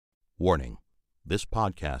Warning: this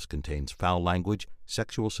podcast contains foul language,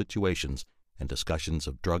 sexual situations, and discussions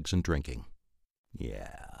of drugs and drinking.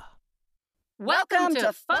 Yeah. Welcome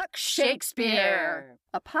to Fuck Shakespeare,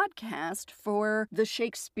 a podcast for the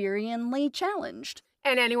Shakespeareanly challenged.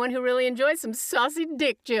 And anyone who really enjoys some saucy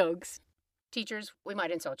dick jokes. Teachers, we might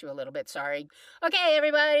insult you a little bit, sorry. Okay,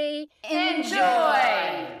 everybody,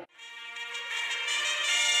 enjoy!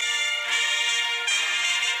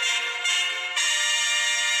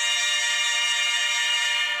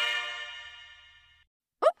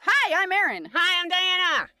 Oh, hi, I'm Erin. Hi, I'm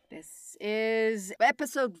Diana. This is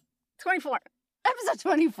episode 24. Episode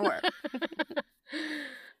 24.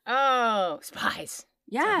 Oh, spies.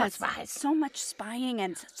 Yes. So much spies. So much spying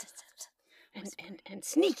and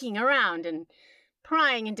sneaking around and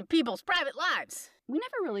prying into people's private lives. We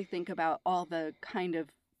never really think about all the kind of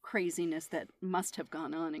craziness that must have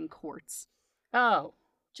gone on in courts. Oh,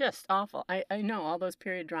 just awful. I know all those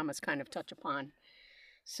period dramas kind of touch upon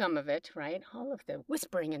some of it, right? All of the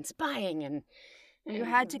whispering and spying and you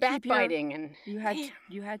had to backbiting you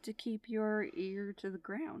had to keep your ear to the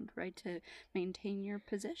ground, right, to maintain your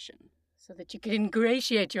position, so that you could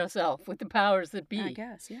ingratiate yourself with the powers that be. I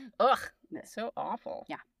guess, yeah. Ugh, so awful.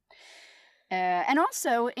 Yeah. And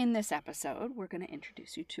also in this episode, we're going to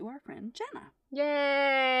introduce you to our friend Jenna.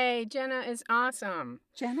 Yay! Jenna is awesome.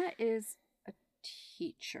 Jenna is a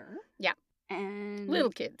teacher. Yeah. And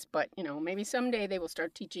little kids, but maybe someday they will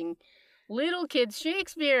start teaching little kids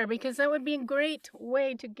Shakespeare, because that would be a great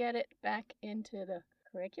way to get it back into the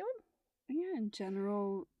curriculum. Yeah, and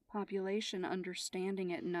general population understanding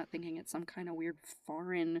it and not thinking it's some kind of weird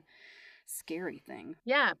foreign scary thing.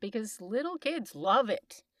 Yeah, because little kids love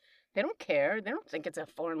it. They don't care. They don't think it's a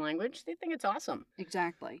foreign language. They think it's awesome.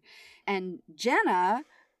 Exactly. And Jenna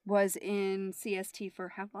was in CST for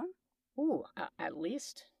how long? Ooh, at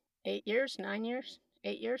least 8 years, 9 years.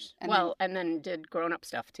 8 years? And then did grown-up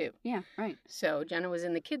stuff, too. Yeah, right. So Jenna was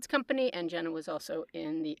in the kids' company, and Jenna was also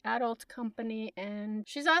in the adult company, and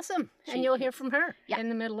she's awesome. And you'll hear from her in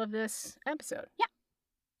the middle of this episode. Yeah.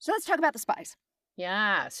 So let's talk about the spies.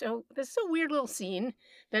 Yeah, so this is a weird little scene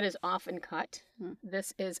that is often cut.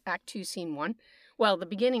 This is Act 2, Scene 1. Well, the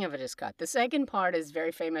beginning of it is cut. The second part is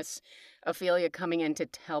very famous, Ophelia coming in to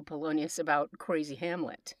tell Polonius about crazy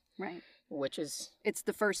Hamlet. Right. Which is... It's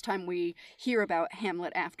the first time we hear about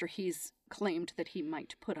Hamlet after he's claimed that he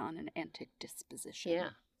might put on an antic disposition. Yeah.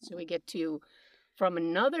 So we get to, from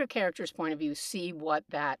another character's point of view, see what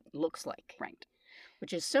that looks like. Right.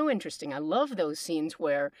 Which is so interesting. I love those scenes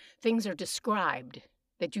where things are described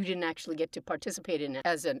that you didn't actually get to participate in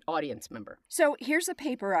as an audience member. So here's a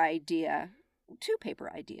paper idea. 2 paper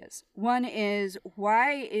ideas. One is,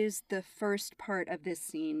 why is the first part of this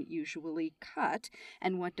scene usually cut,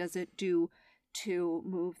 and what does it do to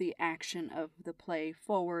move the action of the play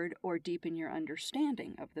forward or deepen your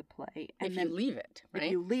understanding of the play? And you leave it, right?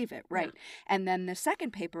 If you leave it, right. Yeah. And then the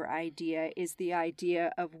second paper idea is the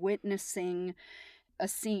idea of witnessing a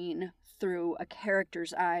scene through a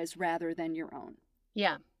character's eyes rather than your own.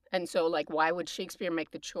 Yeah. And so, why would Shakespeare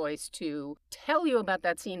make the choice to tell you about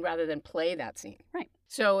that scene rather than play that scene? Right.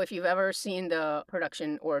 So if you've ever seen the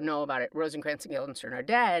production or know about it, Rosencrantz and Guildenstern Are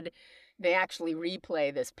Dead, they actually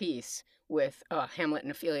replay this piece with Hamlet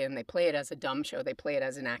and Ophelia, and they play it as a dumb show. They play it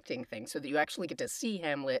as an acting thing, so that you actually get to see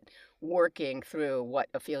Hamlet working through what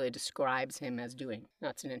Ophelia describes him as doing.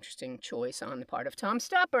 That's an interesting choice on the part of Tom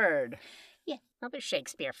Stoppard. Yeah. Another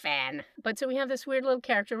Shakespeare fan. But so we have this weird little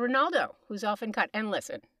character, Ronaldo, who's often cut. And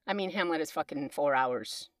listen, Hamlet is fucking 4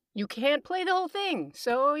 hours. You can't play the whole thing,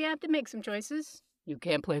 so you have to make some choices. You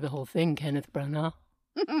can't play the whole thing, Kenneth Branagh.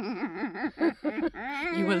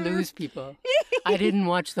 You will lose people. I didn't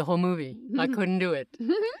watch the whole movie. I couldn't do it.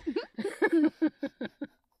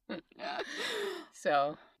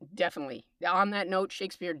 So, definitely. On that note,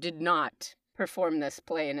 Shakespeare did not perform this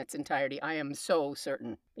play in its entirety. I am so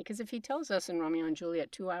certain. Because if he tells us in Romeo and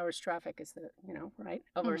Juliet 2 hours traffic is the, right,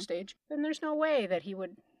 of our stage, then there's no way that he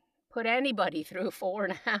would put anybody through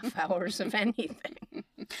 4.5 hours of anything.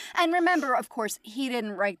 And remember, of course, he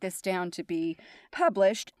didn't write this down to be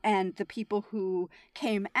published, and the people who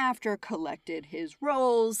came after collected his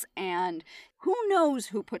roles, and who knows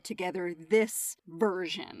who put together this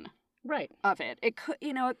version. Right. Of it. It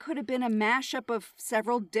could have been a mashup of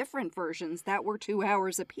several different versions that were 2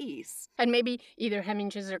 hours apiece. And maybe either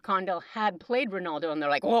Hemingway or Condell had played Ronaldo, and they're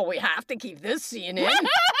like, well, we have to keep this scene in.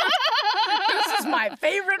 This is is my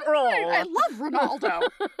favorite role. I love Ronaldo.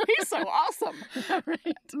 He's so awesome.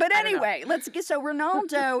 Right. But anyway, so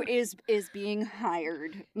Ronaldo is being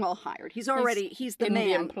hired. Well, hired. He's the in man.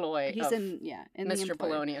 the employ He's of in the Mr. employ.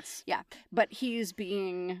 Polonius. Yeah, but he's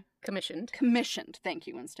being Commissioned. thank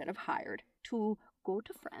you, instead of hired, to go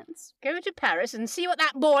to France. Go to Paris and see what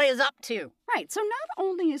that boy is up to. Right, so not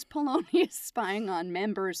only is Polonius spying on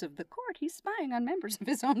members of the court, he's spying on members of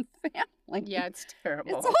his own family. Yeah, it's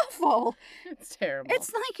terrible. It's awful. It's terrible.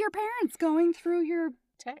 It's like your parents going through your...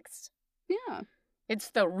 text. Yeah.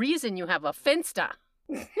 It's the reason you have a Finsta.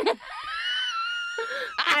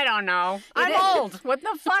 I don't know. I'm old. What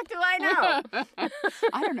the fuck do I know?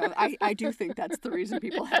 I don't know. I do think that's the reason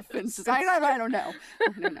people have Finstas. I don't know.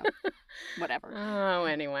 Whatever. Oh,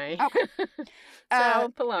 anyway. Okay.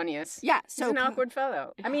 So, Polonius. Yeah. He's an awkward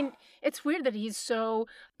fellow. I mean, it's weird that he's so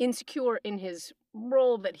insecure in his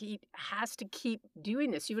role that he has to keep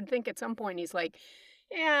doing this. You would think at some point he's like,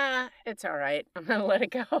 yeah, it's all right. I'm going to let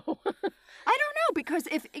it go. I don't know, because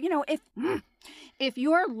if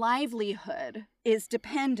your livelihood is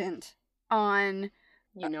dependent on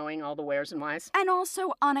you knowing all the wheres and whys. and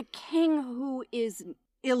also on a king who is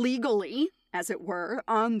illegally, as it were,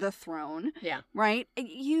 on the throne, Yeah. right?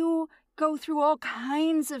 You go through all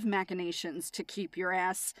kinds of machinations to keep your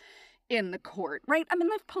ass in the court, right? I mean,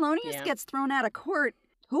 if Polonius gets thrown out of court,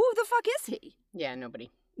 who the fuck is he? Yeah, nobody.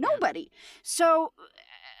 Nobody. So...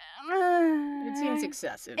 It seems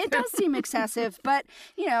excessive. It does seem excessive, but,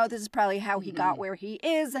 this is probably how he got where he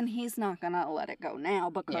is, and he's not going to let it go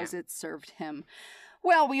now because it served him.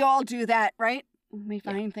 Well, we all do that, right? We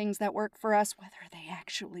find things that work for us, whether they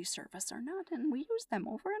actually serve us or not, and we use them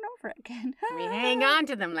over and over again. We hang on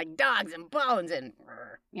to them like dogs and bones and...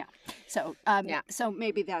 Yeah. So, so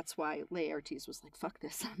maybe that's why Laertes was like, fuck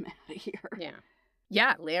this, I'm out of here. Yeah.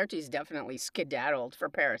 Yeah, Laertes definitely skedaddled for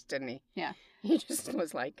Paris, didn't he? Yeah. He just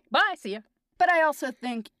was like, bye, see ya. But I also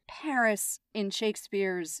think Paris, in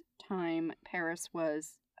Shakespeare's time, Paris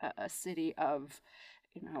was a city of,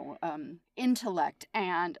 intellect,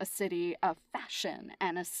 and a city of fashion,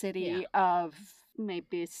 and a city of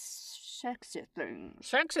maybe sexy things.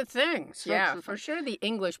 Sexy things, for sure. The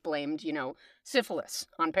English blamed, syphilis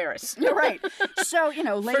on Paris. You're right. So, sure.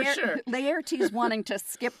 Laertes wanting to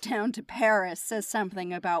skip town to Paris says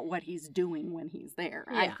something about what he's doing when he's there,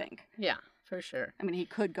 I think. Yeah, for sure. I mean, he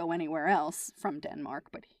could go anywhere else from Denmark,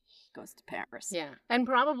 but he goes to Paris. Yeah, and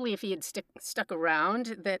probably if he had stuck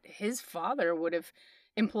around, that his father would have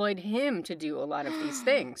employed him to do a lot of these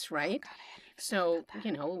things, right? Oh, God, so,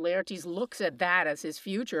 Laertes looks at that as his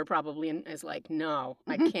future probably and is like, no,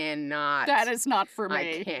 I cannot. That is not for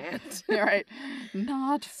me. I can't. You're right.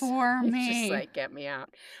 Not for me. It's just like, get me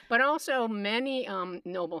out. But also many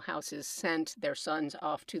noble houses sent their sons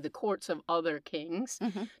off to the courts of other kings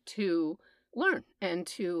to learn and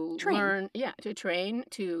to train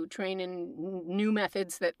in new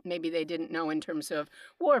methods that maybe they didn't know in terms of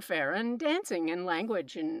warfare and dancing and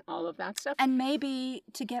language and all of that stuff. And maybe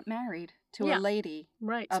to get married to a lady.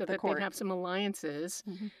 Right, of so the that court. they'd have some alliances.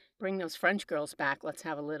 Bring those French girls back. Let's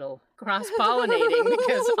have a little cross-pollinating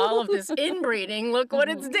because all of this inbreeding, look what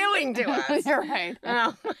it's doing to us. You're right.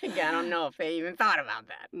 Oh, my God, I don't know if they even thought about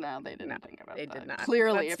that. No, they didn't think about that. They did not.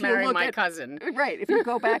 Clearly, Let's if marry you look my at cousin. Right, if you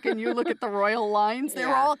go back and you look at the royal lines,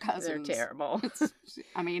 they're all cousins. They're terrible.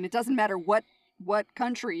 I mean, it doesn't matter what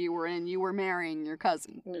country you were in, you were marrying your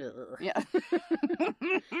cousin. Ugh. Yeah.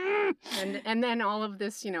 and then all of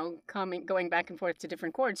this, going back and forth to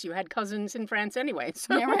different courts, you had cousins in France anyway.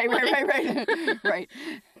 So Yeah, right. Right.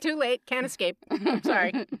 Too late, can't escape. I'm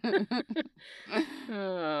sorry.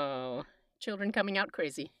 Oh, children coming out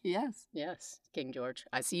crazy. Yes. Yes, King George.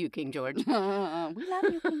 I see you, King George. We love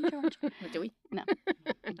you, King George. Do we? No.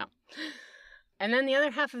 No. And then the other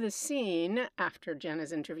half of the scene after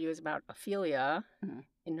Jenna's interview is about Ophelia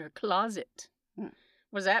in her closet. What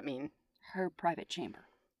does that mean? Her private chamber.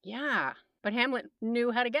 Yeah, but Hamlet knew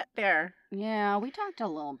how to get there. Yeah, we talked a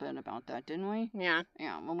little bit about that, didn't we? Yeah.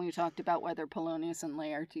 Yeah, when we talked about whether Polonius and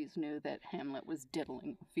Laertes knew that Hamlet was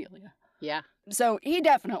diddling Ophelia. Yeah. So he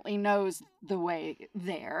definitely knows the way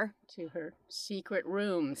there. To her secret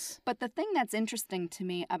rooms. But the thing that's interesting to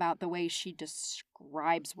me about the way she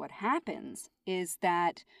describes what happens is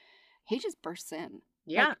that he just bursts in.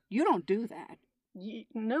 Yeah. Like, you don't do that.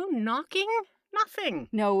 No knocking? Nothing.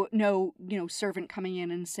 No, servant coming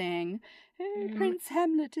in and saying, Prince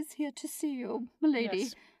Hamlet is here to see you,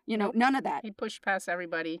 milady. Yes. None of that. He pushed past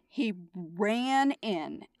everybody. He ran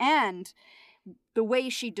in, and the way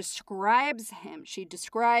she describes him, she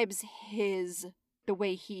describes the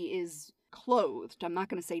way he is clothed. I'm not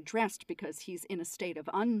going to say dressed because he's in a state of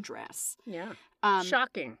undress. Yeah. Um,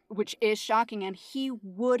 Shocking. Which is shocking. And he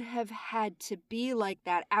would have had to be like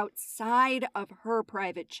that outside of her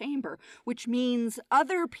private chamber, which means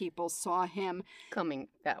other people saw him. Coming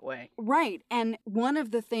that way. Right. And one of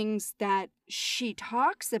the things that she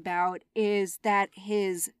talks about is that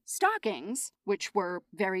his stockings, which were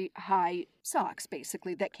very high socks,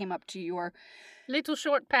 basically, that came up to your... Little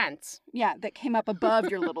short pants. Yeah, that came up above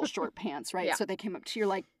your little short pants, right? Yeah. So they came up to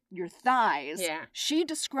your thighs. Yeah. She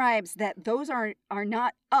describes that those are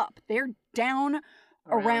not up. They're down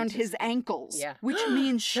around his ankles. Yeah. Which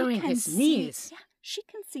means she Showing can his see, knees. Yeah, she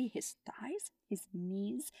can see his thighs, his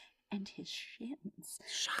knees, and his shins.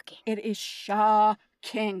 Shocking. It is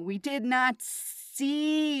shocking. We did not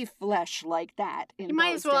see flesh like that in You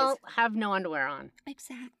might those as well days. have no underwear on.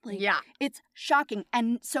 Exactly. Yeah. It's shocking.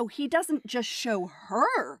 And so he doesn't just show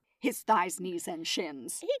her his thighs, knees, and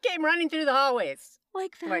shins. He came running through the hallways.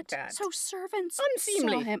 Like that. Like that. So servants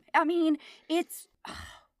Unseemly. saw him. I mean, it's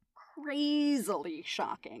crazily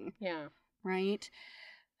shocking, Yeah. right?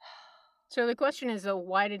 So the question is, though,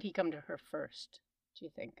 why did he come to her first, do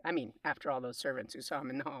you think? I mean, after all those servants who saw him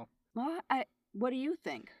in the hall. Well, what do you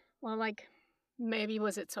think? Well, like, maybe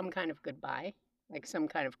was it some kind of goodbye? Like some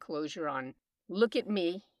kind of closure on, look at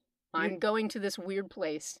me. I'm going to this weird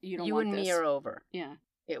place. You don't want and me this. are over. Yeah.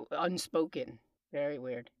 Unspoken. Very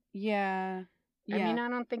weird. Yeah. I mean, I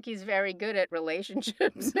don't think he's very good at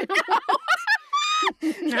relationships.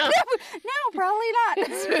 No, probably not.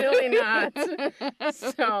 It's really not.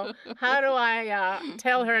 So how do I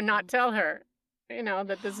tell her and not tell her,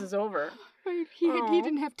 that this is over? Right. He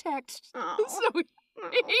didn't have text. Oh. So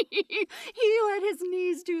he let his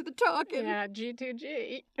knees do the talking. Yeah,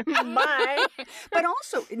 G2G. Bye. But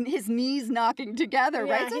also his knees knocking together,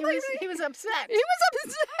 Yeah, right? So he was upset. He was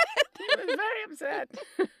upset. He was very upset.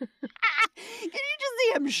 Can you just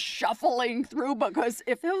see him shuffling through? Because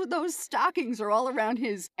if those stockings are all around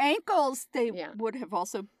his ankles, they would have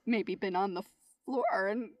also maybe been on the floor.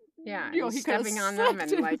 And yeah, he stepping on them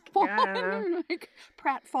and like, I don't know. Like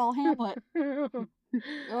pratfall Hamlet.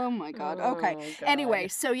 Oh my God. Okay. Oh, God. Anyway,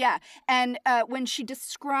 so yeah, and when she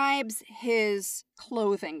describes his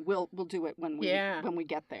clothing, we'll do it when we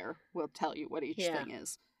get there. We'll tell you what each thing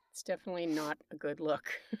is. It's definitely not a good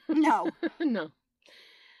look. No. No.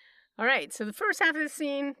 All right. So the first half of the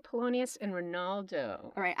scene: Polonius and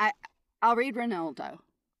Ronaldo. All right. I'll read Ronaldo.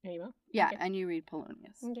 There you go. Yeah, Okay. and you read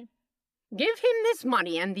Polonius. Okay. Give him this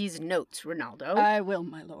money and these notes, Ronaldo. I will,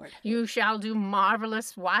 my lord. You shall do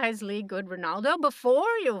marvelous, wisely, good Ronaldo, before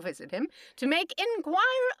you visit him, to make inquire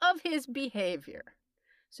of his behavior.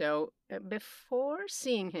 So, before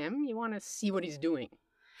seeing him, you want to see what he's doing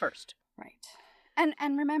first. Right.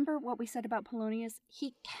 And remember what we said about Polonius?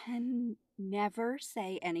 He can never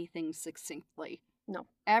say anything succinctly. No.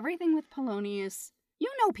 Everything with Polonius, you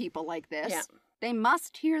know people like this. Yeah. They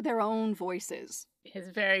must hear their own voices. His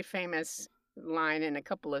very famous line in a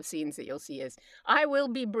couple of scenes that you'll see is, I will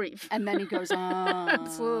be brief. And then he goes on.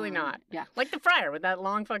 Absolutely not. Yeah. Like the friar with that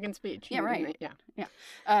long fucking speech. Yeah, right.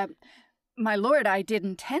 Yeah. My lord, I did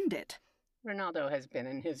intend it. Ronaldo has been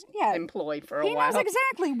in his Yeah. employ for a He while. knows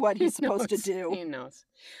exactly what he's He supposed to knows. do. He knows.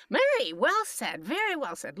 Very well said. Very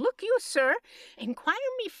well said. Look you, sir, inquire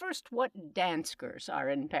me first what Danskers are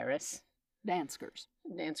in Paris. Danskers.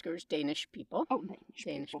 Danskers, Danish people. Oh,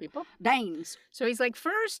 Danish people. Danes. So he's like,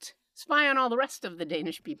 first, spy on all the rest of the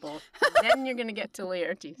Danish people. Then you're going to get to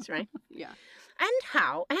Laertes, right? Yeah. And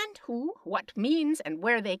how, and who, what means, and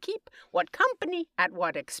where they keep, what company, at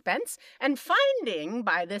what expense, and finding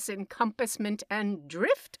by this encompassment and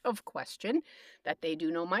drift of question that they do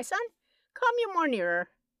know my son, come you more nearer,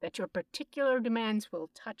 that your particular demands will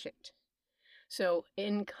touch it. So,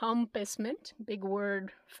 encompassment, big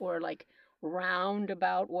word for like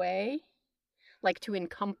roundabout way. Like to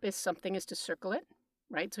encompass something is to circle it,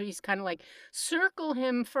 right? So he's kind of like, circle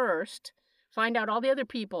him first, find out all the other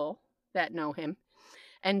people that know him,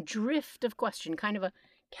 and drift of question, kind of a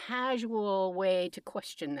casual way to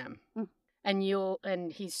question them. And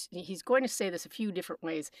he's going to say this a few different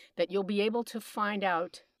ways, that you'll be able to find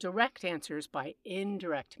out direct answers by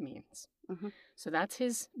indirect means. Mm-hmm. So that's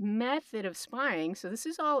his method of spying. So this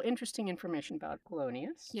is all interesting information about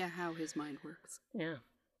Polonius. Yeah, how his mind works. Yeah.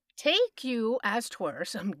 Take you, as 'twere,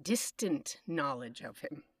 some distant knowledge of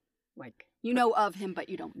him. Like, you know of him, but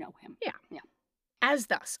you don't know him. Yeah. Yeah. As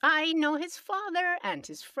thus, I know his father and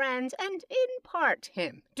his friends, and in part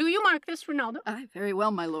him. Do you mark this, Ronaldo? Aye, very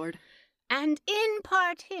well, my lord. And in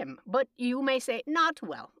part him, but you may say not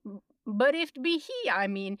well. But if it be he, I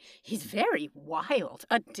mean, he's very wild,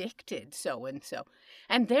 addicted, so-and-so.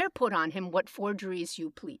 And there put on him what forgeries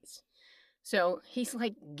you please. So he's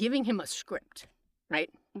like giving him a script, right?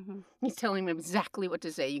 Mm-hmm. He's telling him exactly what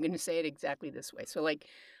to say. You're going to say it exactly this way. So, like,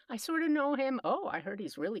 I sort of know him. Oh, I heard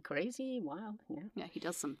he's really crazy, wild. Yeah. Yeah, he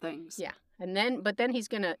does some things. Yeah. But then he's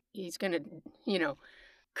gonna,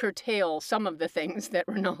 curtail some of the things that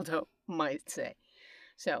Ronaldo might say.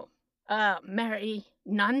 So, marry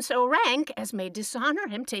none so rank as may dishonor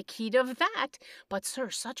him, take heed of that. But, sir,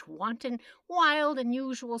 such wanton, wild, and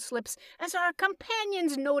usual slips as our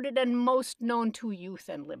companions noted and most known to youth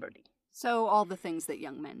and liberty. So all the things that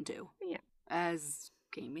young men do. Yeah. As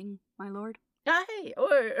gaming, my lord? Aye,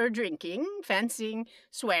 or drinking, fencing,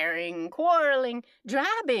 swearing, quarreling,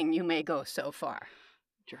 drabbing, you may go so far.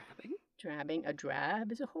 Drabbing? Drabbing, a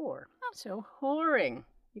drab is a whore. So whoring.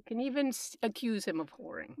 You can even accuse him of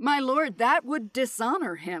whoring. My lord, that would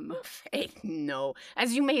dishonor him. Faith, no,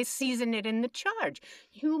 as you may season it in the charge.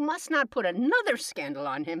 You must not put another scandal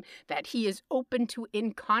on him that he is open to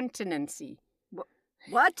incontinency.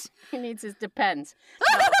 What? He needs his depends.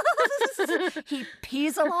 He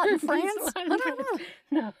pees a lot in France? I don't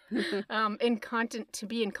know. No. To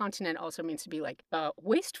be incontinent also means to be like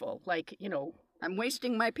wasteful, like, I'm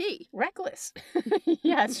wasting my pee. reckless.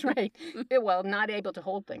 Yes, right. Well, not able to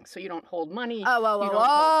hold things. So you don't hold money. You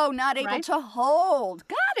don't Not able right? to hold.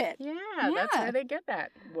 Got it. Yeah, that's where they get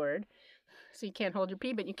that word. So you can't hold your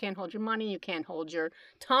pee, but you can't hold your money. You can't hold your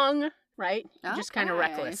tongue, right? You're just kind of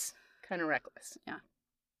reckless. Kind of reckless. Yeah.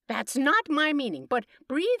 That's not my meaning, but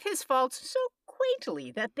breathe his faults so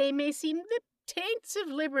quaintly that they may seem the taints of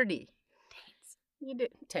liberty. Taints. You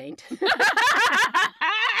did taint.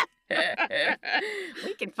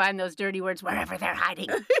 We can find those dirty words wherever they're hiding.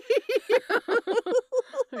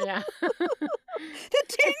 Yeah. The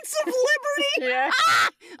taints of liberty. Yeah.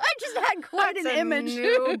 I just had quite That's an image. A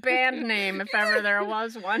new band name, if ever there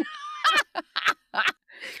was one.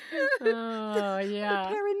 Oh, yeah.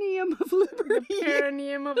 The perineum of liberty.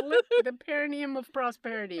 The perineum of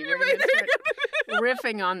prosperity. We're going to start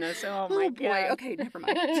riffing on this. Oh, my boy. God. Okay, never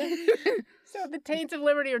mind. So the taints of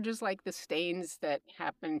liberty are just like the stains that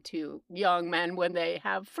happen to young men when they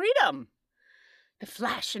have freedom. The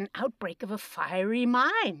flash and outbreak of a fiery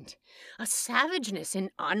mind. A savageness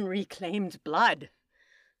in unreclaimed blood.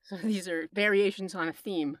 So these are variations on a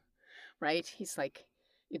theme, right? He's like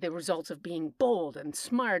the results of being bold and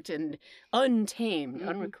smart and untamed. Mm-hmm.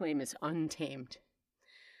 Unreclaimed is untamed.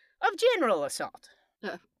 Of general assault.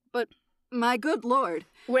 But, my good lord.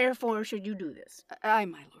 Wherefore should you do this? My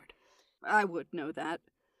lord. I would know that.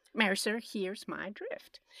 Mayor, sir, here's my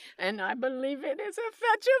drift. And I believe it is a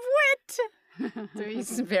fetch of wit. So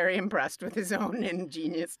he's very impressed with his own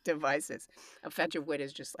ingenious devices. A fetch of wit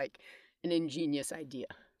is just like an ingenious idea.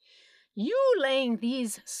 You laying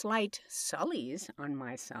these slight sullies on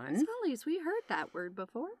my son. Sullies, we heard that word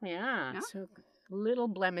before. Yeah, so little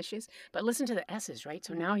blemishes. But listen to the S's, right?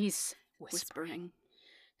 So now he's whispering.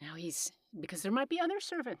 Now because there might be other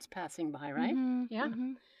servants passing by, right? Mm-hmm, yeah.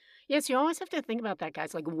 Mm-hmm. Yes, you always have to think about that,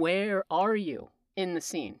 guys. Like, where are you in the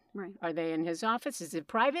scene? Right. Are they in his office? Is it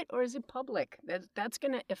private or is it public? That's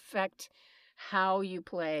going to affect how you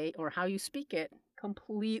play or how you speak it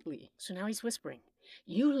completely. So now he's whispering.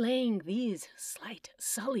 You laying these slight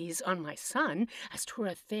sullies on my son, as 'twere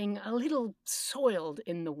a thing a little soiled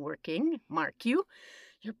in the working, mark you.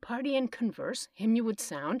 Your party and converse, him you would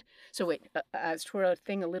sound. So wait, as 'twere a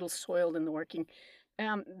thing a little soiled in the working.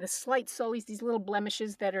 The slight sullies, these little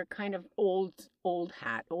blemishes that are kind of old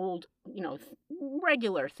hat,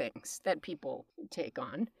 regular things that people take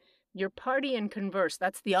on. Your party and converse,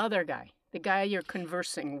 that's the other guy, the guy you're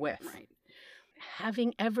conversing with. Right.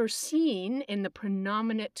 Having ever seen in the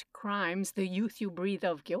predominant crimes the youth you breathe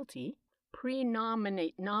of guilty.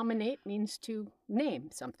 Nominate means to name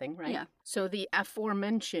something, right? Yeah. So the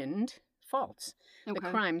aforementioned faults, the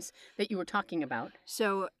crimes that you were talking about.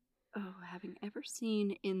 So, having ever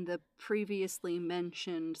seen in the previously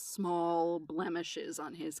mentioned small blemishes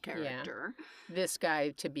on his character. Yeah. This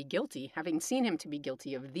guy to be guilty, having seen him to be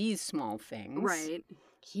guilty of these small things. Right.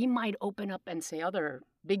 He might open up and say other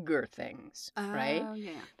bigger things, right? Oh,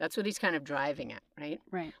 yeah. That's what he's kind of driving at, right?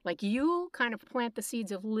 Right. Like you kind of plant the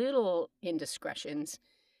seeds of little indiscretions,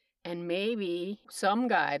 and maybe some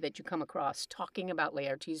guy that you come across talking about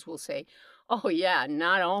Laertes will say, oh yeah,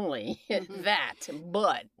 not only that,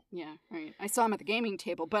 but... Yeah, right. I saw him at the gaming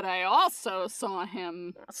table, but I also saw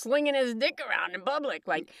him... slinging his dick around in public.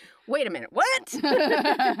 Like, wait a minute, what?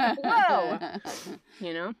 Whoa!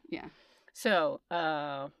 You know? Yeah. So,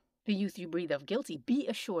 the youth you breathe of guilty, be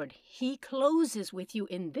assured he closes with you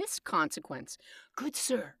in this consequence. Good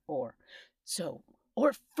sir, or so,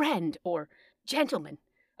 or friend, or gentleman,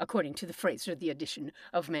 according to the phrase or the addition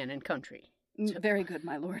of man and country. So, very good,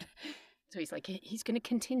 my lord. So he's like, he's going to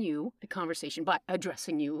continue the conversation by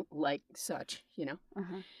addressing you like such, you know?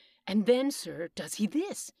 Uh-huh. And then, sir, does he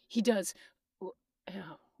this? He does,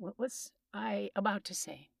 what was I about to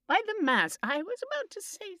say? By the mass, I was about to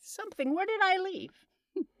say something. Where did I leave?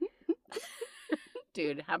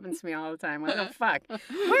 Dude, it happens to me all the time. What the fuck? Where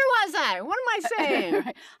was I? What am I saying?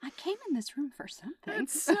 Right. I came in this room for something.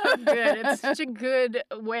 It's so good. It's such a good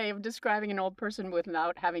way of describing an old person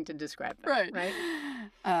without having to describe them. Right.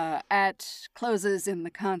 At closes in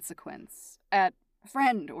the consequence. At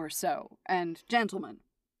friend or so. And gentleman.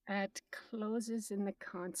 At closes in the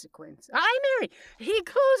consequence. I marry. He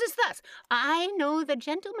closes thus. I know the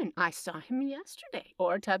gentleman. I saw him yesterday,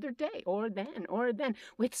 or t'other day, or then,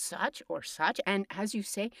 with such or such. And as you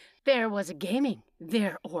say, there was a gaming.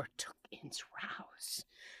 There o'ertook in's rouse.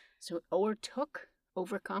 So o'ertook,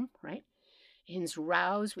 overcome, right? In's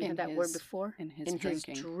rouse, we had that word before. In his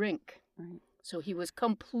drink. Right. So he was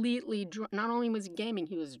completely drunk. Not only was he gaming,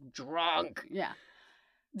 he was drunk. Yeah.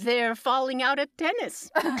 They're falling out at tennis.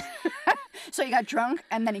 So he got drunk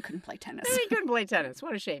and then he couldn't play tennis. He couldn't play tennis.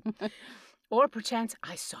 What a shame. Or perchance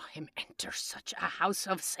I saw him enter such a house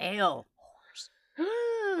of sale. Whores.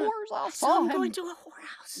 I saw him going to a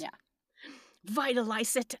whorehouse. Yeah.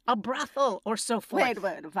 Vitalizit, a brothel, or so forth.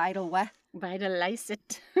 Wait, vital what?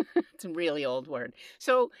 Vitalizit. It's a really old word.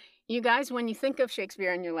 So, you guys, when you think of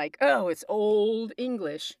Shakespeare and you're like, oh, it's old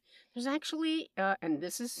English, there's actually, and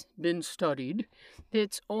this has been studied,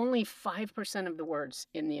 it's only 5% of the words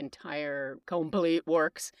in the entire complete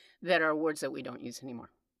works that are words that we don't use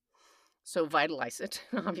anymore. So vitalizit,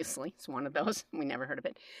 obviously, it's one of those. We never heard of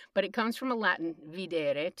it. But it comes from a Latin,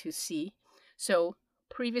 videre, to see. So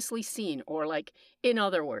previously seen, or like, in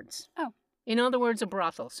other words. Oh. In other words, a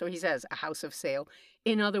brothel. So he says, a house of sale.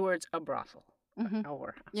 In other words, a brothel. Mm-hmm. A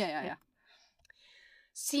whorehouse. Yeah.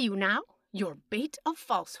 See you now? Your bait of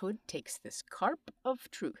falsehood takes this carp of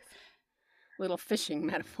truth. Little fishing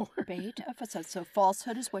metaphor. Bait of falsehood. So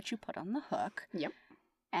falsehood is what you put on the hook. Yep.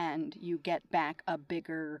 And you get back a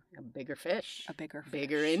bigger fish. A bigger fish.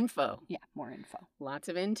 Bigger info. Yeah, more info. Lots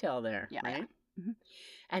of intel there, yeah, right? Yeah. Mm-hmm.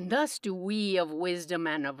 And thus do we of wisdom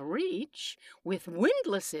and of reach, with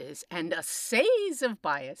windlasses and assays of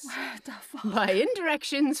bias, What the fuck? by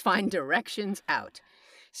indirections find directions out.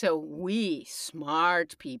 So we,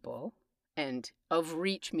 smart people, and of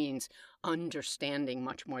reach means understanding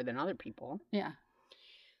much more than other people. Yeah.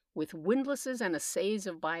 With windlasses and assays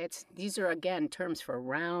of bias, these are, again, terms for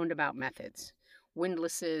roundabout methods.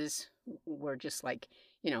 Windlasses were just like,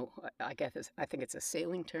 I think it's a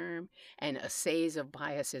sailing term, and assays of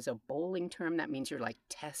bias is a bowling term. That means you're like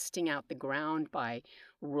testing out the ground by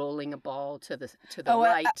rolling a ball to the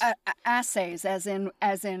right. Assays, as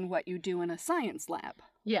in what you do in a science lab.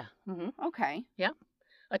 Yeah. Mm-hmm. Okay. Yeah.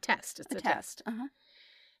 A test. It's a test. Uh-huh.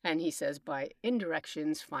 And he says, by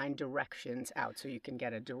indirections, find directions out. So you can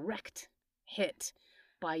get a direct hit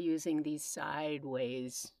by using these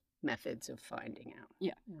sideways methods of finding out.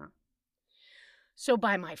 Yeah. So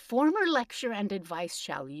by my former lecture and advice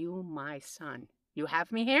shall you, my son. You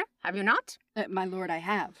have me here, have you not? My lord, I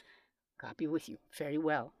have. Copy with you. Very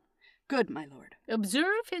well. Good, my lord.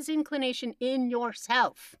 Observe his inclination in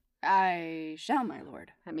yourself. I shall, my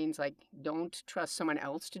lord. That means, don't trust someone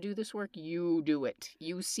else to do this work. You do it.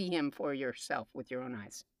 You see him for yourself with your own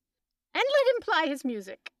eyes. And let him ply his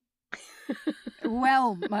music.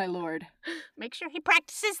 Well, my lord. Make sure he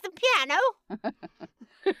practices the piano.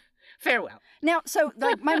 Farewell. Now, so,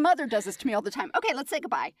 my mother does this to me all the time. Okay, let's say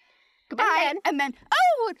goodbye. Goodbye. And then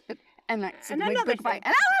another goodbye.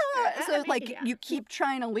 So, you keep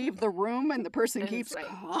trying to leave the room and the person keeps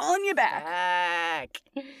calling you back.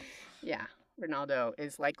 Yeah. Ronaldo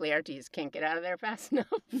is like Laertes, can't get out of there fast enough.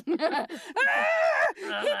 He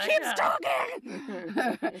keeps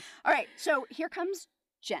talking. All right, so here comes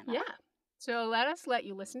Jenna. Yeah. So let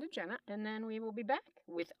you listen to Jenna, and then we will be back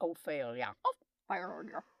with Ophelia.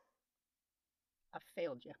 Ophelia. I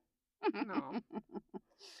failed you. No.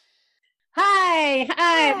 Hi.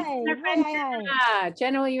 Hi. Jenna.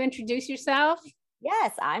 Jenna, will you introduce yourself?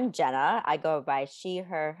 Yes, I'm Jenna. I go by she,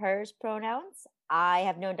 her, hers pronouns. I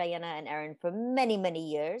have known Diana and Erin for many,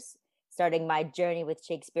 many years, starting my journey with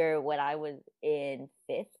Shakespeare when I was in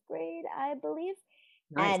 5th grade, I believe.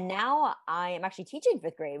 Nice. And now I am actually teaching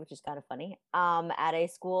 5th grade, which is kind of funny, at a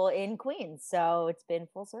school in Queens. So it's been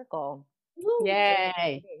full circle. Woo.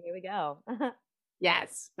 Yay. Here we go.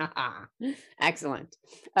 Yes. Excellent.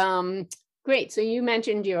 Great. So you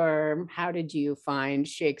mentioned how did you find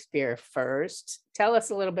Shakespeare first? Tell us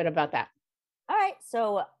a little bit about that. All right.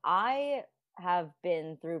 So I have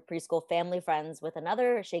been through preschool family friends with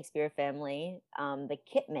another Shakespeare family, the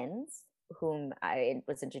Kitmans, whom I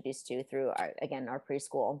was introduced to through our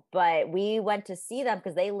preschool. But we went to see them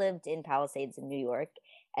because they lived in Palisades in New York,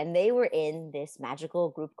 and they were in this magical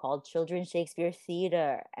group called Children's Shakespeare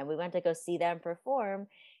Theater, and we went to go see them perform.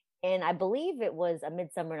 And I believe it was A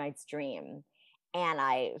Midsummer Night's Dream. And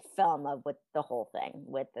I fell in love with the whole thing,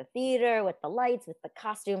 with the theater, with the lights, with the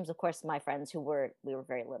costumes. Of course, my friends we were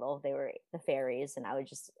very little, they were the fairies, and I would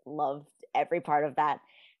just loved every part of that.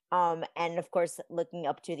 And of course, looking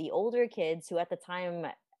up to the older kids who at the time,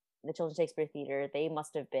 the Children's Shakespeare Theater, they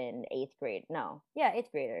must have been eighth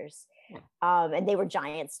graders. And they were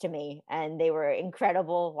giants to me, and they were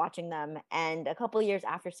incredible watching them. And a couple of years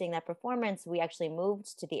after seeing that performance, we actually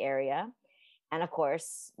moved to the area. And of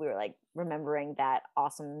course, we were like remembering that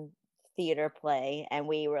awesome theater play, and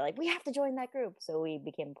we were like, we have to join that group. So we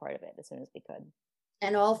became part of it as soon as we could.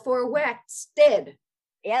 And all four Wechts did.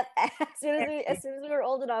 Yep. As soon as we were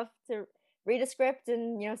old enough to read a script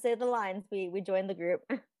and say the lines, we joined the group.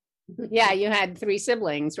 Yeah, you had 3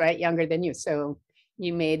 siblings, right? Younger than you. So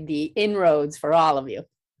you made the inroads for all of you.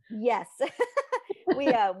 Yes.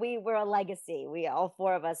 We were a legacy. We all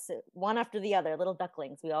 4 of us, one after the other, little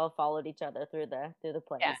ducklings. We all followed each other through the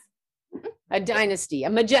plays. Yeah. A dynasty, a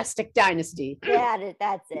majestic dynasty. Yeah,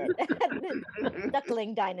 that's it.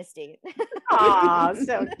 Duckling dynasty. Oh,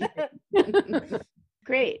 so cute.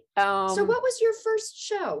 Great. So what was your first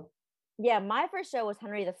show? Yeah, my first show was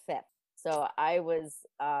Henry V. So I was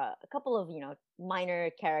a couple of, minor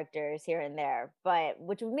characters here and there, but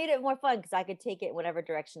which made it more fun because I could take it whatever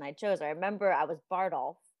direction I chose. I remember I was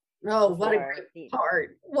Bardolph. Oh, what a great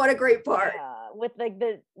part. What a great part. With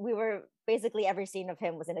we were basically every scene of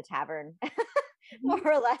him was in a tavern, more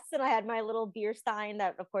or less. And I had my little beer stein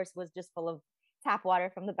that of course was just full of tap water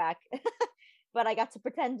from the back. But I got to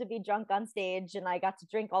pretend to be drunk on stage, and I got to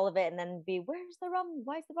drink all of it and then be, where's the rum?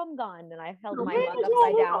 Why is the rum gone? And I held my mug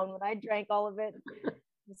upside down when I drank all of it. It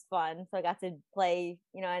was fun. So I got to play,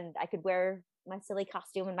 and I could wear my silly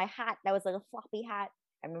costume and my hat. That was like a floppy hat.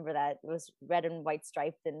 I remember that. It was red and white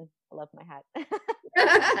striped, and I love my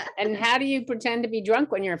hat. And how do you pretend to be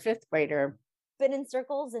drunk when you're a 5th grader? Spin in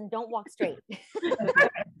circles and don't walk straight.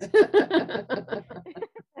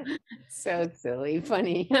 So silly,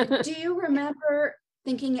 funny. Do you remember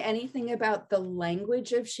thinking anything about the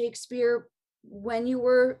language of Shakespeare when you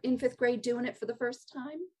were in 5th grade doing it for the first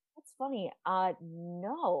time? That's funny.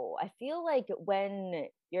 No, I feel like when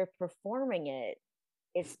you're performing it,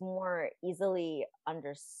 it's more easily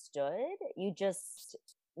understood.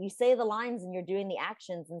 You say the lines and you're doing the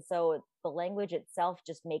actions. And so the language itself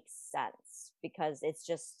just makes sense because it's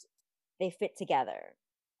just, they fit together.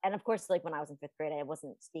 And of course, like when I was in 5th grade, I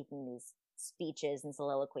wasn't speaking these speeches and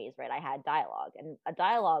soliloquies, right? I had dialogue, and a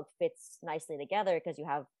dialogue fits nicely together because you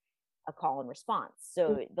have a call and response.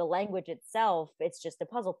 So the language itself, it's just a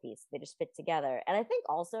puzzle piece. They just fit together. And I think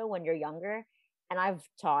also when you're younger, and I've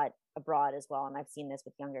taught abroad as well, and I've seen this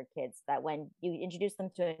with younger kids, that when you introduce them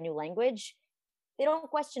to a new language, they don't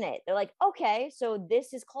question it. They're like, okay, so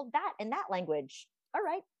this is called that in that language. All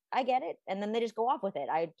right, I get it. And then they just go off with it.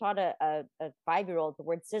 I taught a 5-year-old the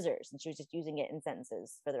word scissors, and she was just using it in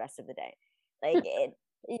sentences for the rest of the day. Like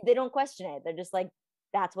they don't question it. They're just like,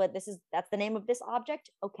 that's the name of this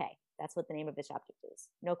object. Okay, that's what the name of this object is.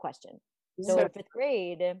 No question. So in 5th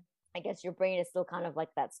grade, I guess your brain is still kind of like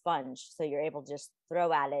that sponge. So you're able to just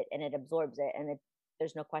throw at it and it absorbs it, and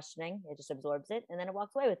there's no questioning. It just absorbs it and then it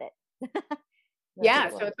walks away with it. Yeah,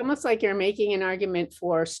 so it's almost like you're making an argument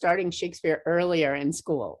for starting Shakespeare earlier in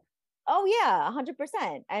school. Oh yeah,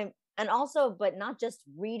 100%. And also, but not just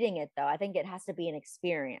reading it though. I think it has to be an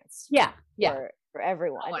experience. Yeah. For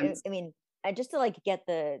everyone. I mean, just to like get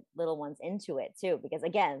the little ones into it too, because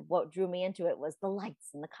again, what drew me into it was the lights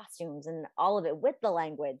and the costumes and all of it with the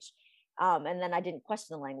language. And then I didn't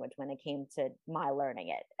question the language when it came to my learning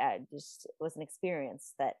it. It was an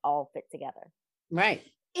experience that all fit together. Right.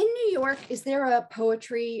 In New York, is there a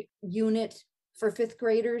poetry unit for 5th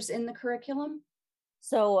graders in the curriculum?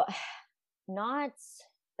 So not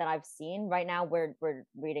that I've seen. Right now we're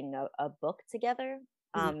reading a book together.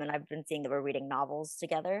 And I've been seeing that we're reading novels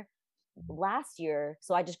together. Last year,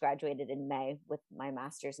 so I just graduated in May with my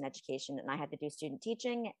master's in education, and I had to do student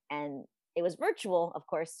teaching, and it was virtual, of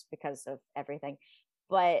course, because of everything.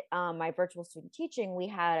 But my virtual student teaching, we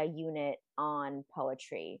had a unit on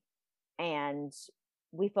poetry, and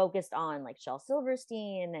we focused on like Shel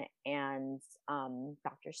Silverstein and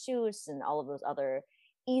Dr. Seuss and all of those other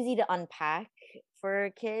easy to unpack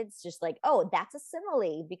for kids. Just like, oh, that's a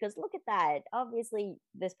simile because look at that. Obviously,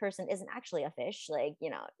 this person isn't actually a fish. Like,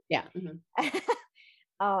 Yeah.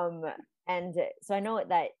 And so I know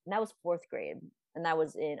that was 4th grade. and that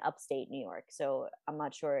was in upstate New York. So I'm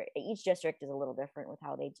not sure. Each district is a little different with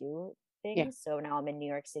how they do things. Yeah. So now I'm in New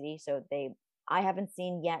York City. So I haven't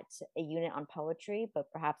seen yet a unit on poetry,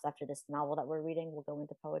 but perhaps after this novel that we're reading, we'll go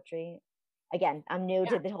into poetry. Again, I'm new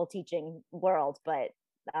to the whole teaching world, but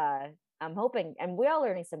I'm hoping, and we are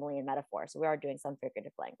learning simile and metaphor, so we are doing some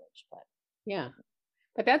figurative language. But Yeah.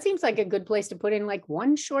 But that seems like a good place to put in like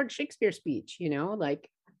one short Shakespeare speech, like,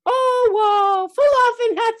 oh, whoa, full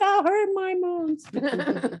often hast thou heard my moans.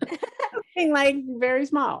 Something like very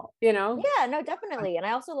small, Yeah, no, definitely. And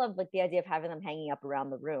I also love like the idea of having them hanging up around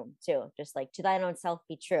the room too, just like to thine own self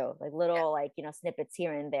be true, like little like snippets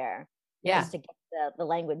here and there, Yeah. just to get the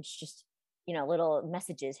language, just little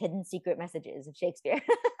messages, hidden secret messages of Shakespeare.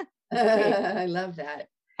 I love that.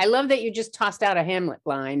 I love that you just tossed out a Hamlet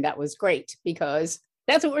line. That was great because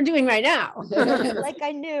that's what we're doing right now. Like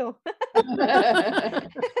I knew.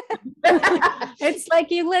 It's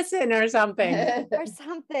like you listen or something. Or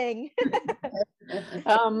something.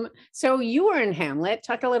 So you were in Hamlet.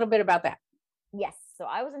 Talk a little bit about that. Yes. So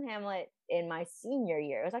I was in Hamlet in my senior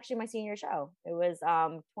year. It was actually my senior show. It was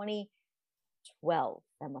 2012.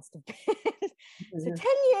 That must have been. So 10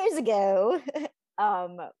 years ago.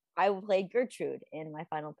 I played Gertrude in my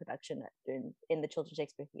final production in the Children's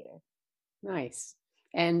Shakespeare Theater. Nice.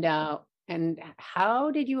 And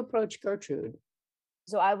how did you approach Gertrude?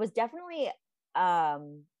 So I was definitely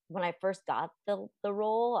when I first got the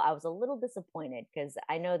role, I was a little disappointed because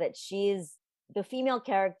I know that she's the female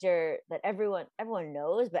character that everyone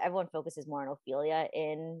knows, but everyone focuses more on Ophelia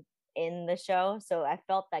in the show. So I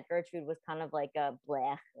felt that Gertrude was kind of like a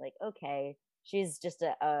blech, like okay, she's just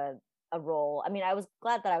a role. I mean, I was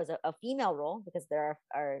glad that I was a female role because there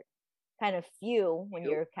are kind of few when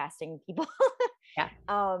you're casting people. Yeah.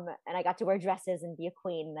 And I got to wear dresses and be a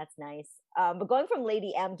queen. That's nice. But going from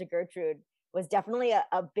Lady M to Gertrude was definitely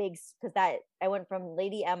a big, because I went from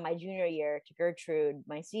Lady M my junior year to Gertrude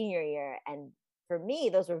my senior year, and for me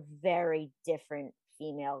those were very different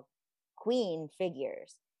female queen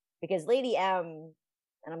figures. Because Lady M,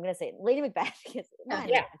 and I'm gonna say Lady Macbeth, because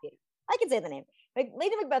I can say the name. Like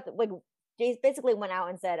Lady Macbeth, like basically went out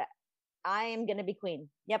and said, "I am gonna be queen.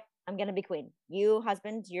 Yep, I'm gonna be queen. You,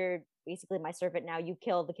 husband, you're basically my servant now. You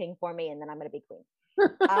kill the king for me, and then I'm gonna be queen."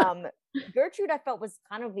 Gertrude, I felt, was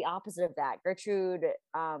kind of the opposite of that. Gertrude,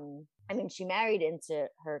 I mean, she married into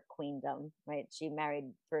her queendom, right? She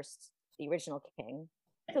married first the original king,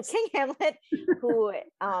 so King Hamlet, who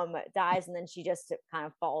dies, and then she just kind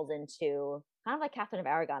of falls into kind of like Catherine of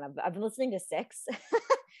Aragon. I've been listening to Six.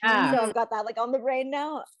 So I've got that like on the brain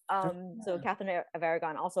now. So Catherine of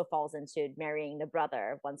Aragon also falls into marrying the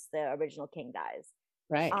brother once the original king dies.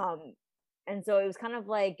 Right. And so it was kind of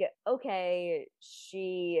like, okay,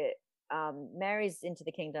 she marries into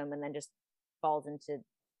the kingdom and then just falls into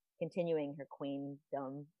continuing her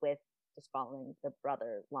queendom with just following the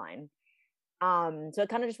brother line. So it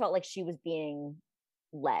kind of just felt like she was being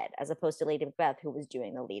led as opposed to Lady Macbeth, who was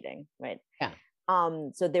doing the leading, right? Yeah.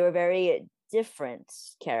 So they were very different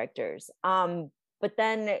characters. But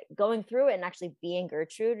then going through it and actually being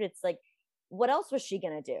Gertrude, it's like, what else was she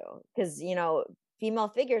gonna do? Because female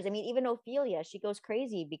figures, I mean, even Ophelia, she goes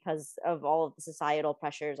crazy because of all of the societal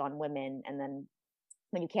pressures on women. And then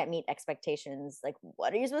when you can't meet expectations, like,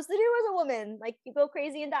 what are you supposed to do as a woman? Like, you go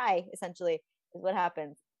crazy and die, essentially, is what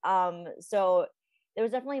happens. So there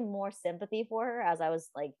was definitely more sympathy for her as I was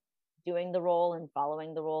like doing the role and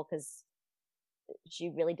following the role, because she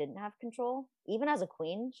really didn't have control. Even as a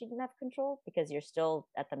queen, she didn't have control because you're still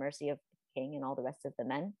at the mercy of the king and all the rest of the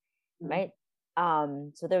men, right?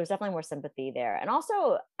 So there was definitely more sympathy there. And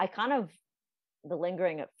also I kind of, the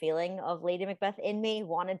lingering feeling of Lady Macbeth in me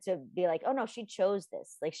wanted to be like, oh no, she chose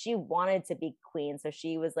this. Like, she wanted to be queen. So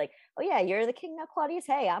she was like, oh yeah, you're the king now, Claudius.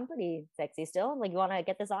 Hey, I'm pretty sexy still. Like, you want to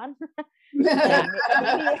get this on?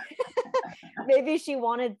 Maybe she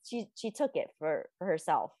wanted, she took it for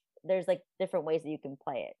herself. There's like different ways that you can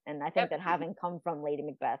play it. And I think that having come from Lady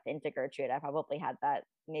Macbeth into Gertrude, I probably had that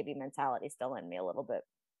maybe mentality still in me a little bit.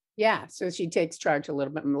 Yeah. So she takes charge a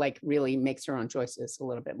little bit and like really makes her own choices a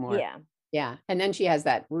little bit more. Yeah. Yeah. And then she has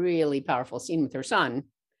that really powerful scene with her son,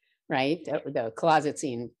 right? The closet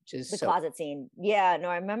scene, which is the closet scene. Yeah, no,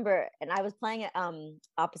 I remember. And I was playing it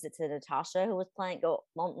opposite to Natasha, who was playing,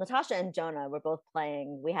 well, Natasha and Jonah were both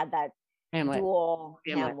playing. We had that dual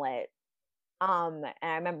Hamlet. And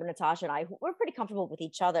I remember Natasha and I were pretty comfortable with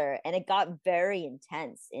each other, and it got very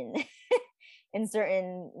intense in in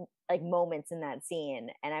certain like moments in that scene.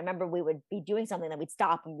 And I remember we would be doing something that we'd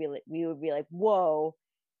stop and we would be like, whoa,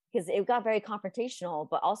 because it got very confrontational,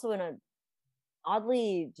 but also in a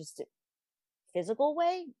oddly just physical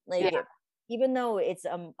way. Like, even though it's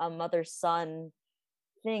a mother-son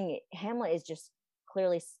thing, Hamlet is just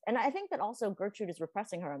clearly, and I think that also Gertrude is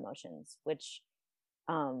repressing her emotions, which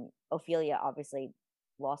Ophelia obviously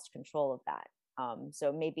lost control of that.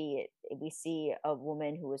 So maybe we see a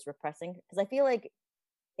woman who is repressing, because I feel like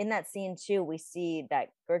in that scene too, we see that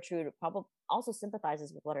Gertrude probably also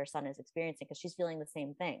sympathizes with what her son is experiencing, because she's feeling the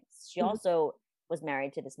same things. She also was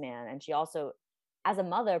married to this man, and she also, as a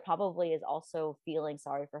mother, probably is also feeling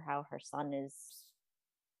sorry for how her son is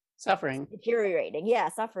Suffering. deteriorating.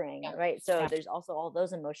 Suffering. Right. So there's also all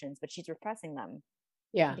those emotions, but she's repressing them.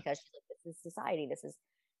 Because she's like, this is society, this is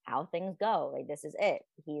how things go, like this is it,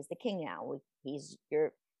 he's the king now, he's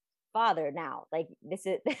your father now, like this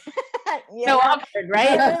is so awkward,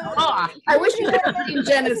 right? I wish you could have seen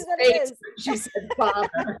Jenna's face when she said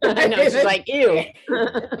father. I know, she's like, ew.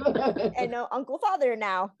 And no, uncle father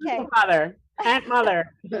now, okay, Uncle father, aunt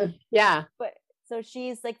mother. Yeah. But so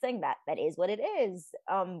she's like saying that is what it is,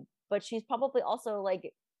 but she's probably also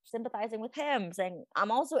like sympathizing with him, saying,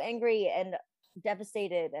 I'm also angry and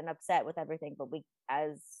devastated and upset with everything, but we,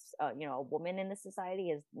 as a woman in this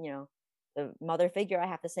society, is the mother figure, I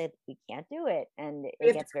have to say, we can't do it, and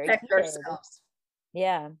it gets very heated. Ourselves.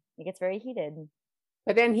 Yeah, it gets very heated.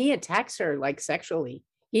 But then he attacks her like sexually.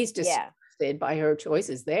 He's disgusted by her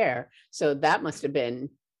choices there, so that must have been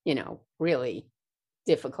really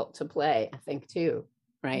difficult to play, I think, too,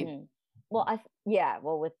 right? Well,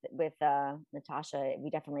 with Natasha, we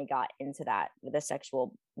definitely got into that, with the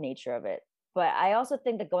sexual nature of it. But I also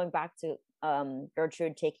think that going back to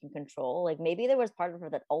Gertrude taking control, like maybe there was part of her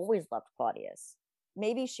that always loved Claudius.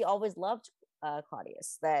 Maybe she always loved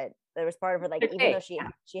Claudius. That there was part of her, like, even though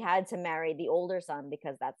she had to marry the older son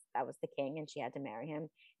because that was the king, and she had to marry him.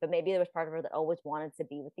 But maybe there was part of her that always wanted to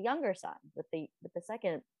be with the younger son, with the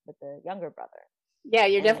younger brother. Yeah,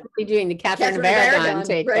 you're definitely doing the Catherine of Aragon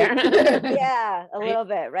take, right? There. Yeah, a little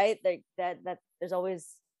bit, right? That there's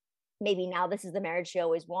always, maybe now this is the marriage she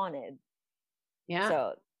always wanted. Yeah.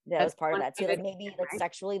 So that was part of that too. Like maybe like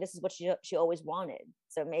sexually, this is what she always wanted.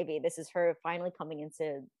 So maybe this is her finally coming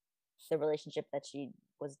into the relationship that she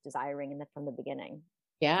was desiring from the beginning.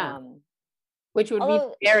 Yeah. Which would be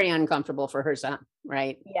very uncomfortable for her son,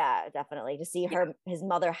 right? Yeah, definitely. To see his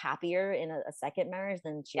mother happier in a second marriage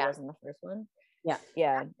than she was in the first one.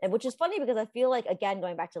 Yeah. And which is funny, because I feel like, again,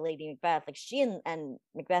 going back to Lady Macbeth, like she and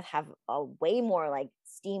Macbeth have a way more like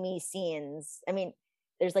steamy scenes. I mean,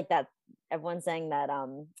 there's like that, everyone's saying that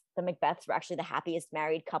the Macbeths were actually the happiest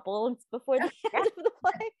married couple before the end of the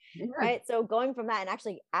play, right? So going from that, and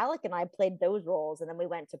actually Alec and I played those roles, and then we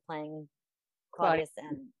went to playing Claudius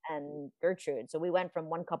and Gertrude. So we went from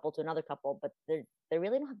one couple to another couple, but they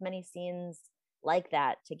really don't have many scenes like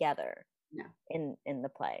that together in the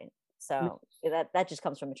play. So that just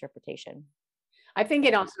comes from interpretation. I think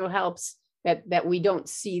it also helps that we don't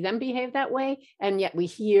see them behave that way, and yet we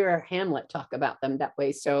hear Hamlet talk about them that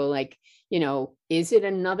way. So like, is it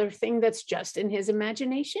another thing that's just in his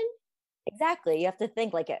imagination? Exactly. You have to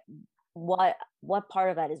think like what part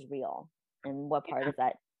of that is real, and what part of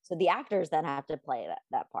that. So the actors then have to play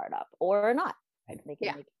that part up, or not. They can make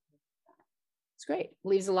it. It's great.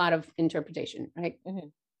 Leaves a lot of interpretation, right? Mm-hmm.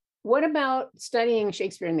 What about studying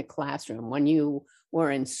Shakespeare in the classroom when you were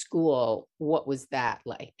in school? What was that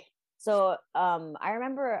like? So I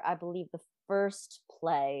remember, I believe the first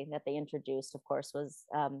play that they introduced, of course, was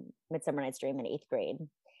Midsummer Night's Dream in 8th grade.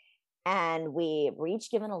 And we were each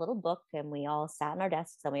given a little book, and we all sat in our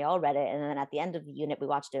desks and we all read it. And then at the end of the unit, we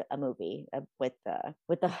watched a movie with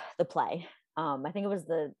the play. I think it was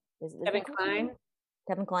Kevin Kline.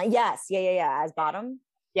 Kevin Kline. Yes. Yeah. As Bottom.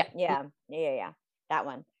 Yeah. That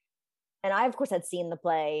one. And I, of course, had seen the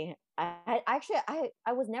play. I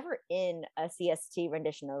was never in a CST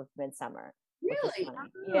rendition of Midsummer. Really?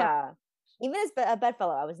 Yeah. Even as a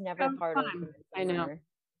bedfellow, I was never part of the I know.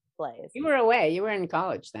 plays. You were away. You were in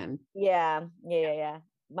college then. Yeah.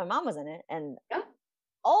 My mom was in it, and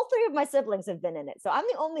all three of my siblings have been in it. So I'm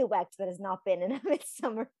the only Wex that has not been in a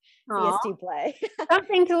Midsummer CST play.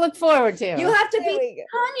 Something to look forward to. You have to be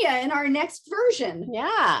Tanya in our next version.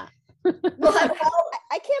 Yeah. We'll have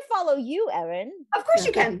I can't follow you, Erin. Of course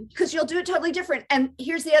you can, because you'll do it totally different. And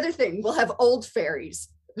here's the other thing: we'll have old fairies.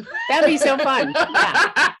 That'd be so fun.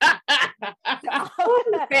 Old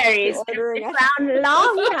fairies around a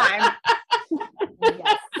long time.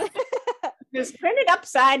 Yes. Just print it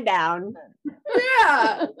upside down.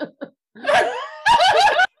 Yeah.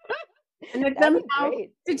 And then somehow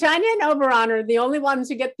Titania and Oberon are the only ones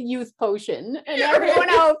who get the youth potion, and everyone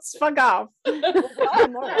else fuck off. Or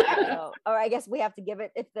I guess we have to give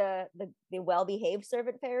it, if the well-behaved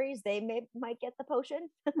servant fairies, they might get the potion.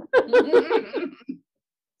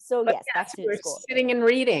 So But yes, yes, back to we're school. sitting and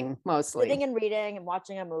reading mostly. Sitting and reading and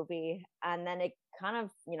watching a movie. And then it kind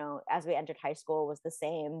of, as we entered high school was the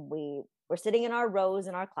same. We were sitting in our rows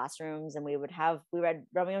in our classrooms, and we read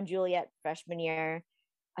Romeo and Juliet freshman year.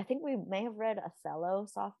 I think we may have read Othello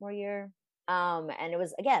sophomore year. And it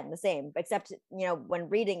was, again, the same, except, when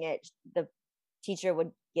reading it, the teacher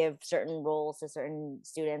would give certain roles to certain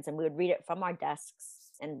students, and we would read it from our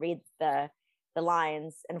desks and read the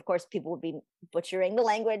lines. And of course, people would be butchering the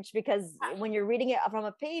language, because when you're reading it from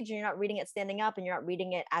a page, and you're not reading it standing up, and you're not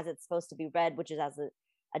reading it as it's supposed to be read, which is as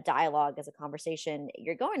a dialogue, as a conversation,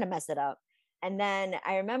 you're going to mess it up. And then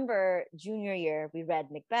I remember junior year, we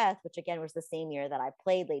read Macbeth, which again was the same year that I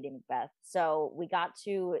played Lady Macbeth. So we got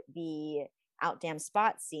to the out damn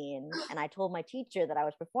spot scene, and I told my teacher that I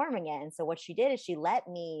was performing it. And so what she did is she let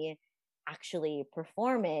me actually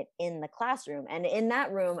perform it in the classroom. And in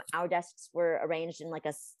that room, our desks were arranged in like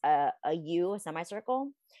a U, a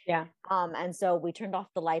semicircle. Yeah. And so we turned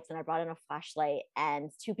off the lights, and I brought in a flashlight,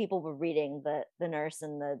 and two people were reading the nurse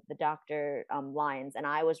and the doctor lines, and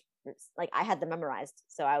I was like, I had them memorized,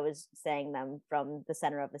 so I was saying them from the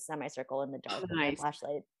center of the semicircle in the dark with my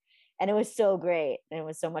flashlight, and it was so great, and it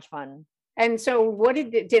was so much fun. And so what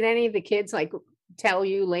did any of the kids like tell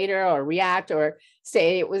you later, or react, or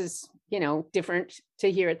say it was, different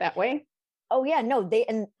to hear it that way? Oh yeah, no,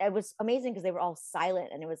 and it was amazing because they were all silent,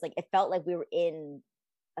 and it was like, it felt like we were in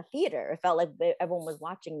a theater. It felt like everyone was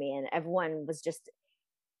watching me, and everyone was just,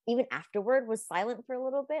 even afterward, was silent for a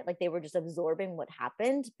little bit. Like they were just absorbing what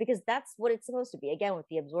happened, because that's what it's supposed to be. Again, with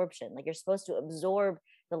the absorption, like you're supposed to absorb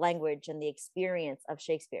the language and the experience of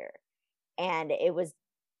Shakespeare. And it was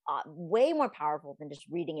way more powerful than just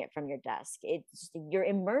reading it from your desk. It's you're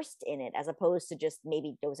immersed in it, as opposed to just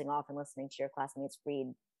maybe dozing off and listening to your classmates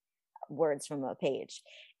read words from a page.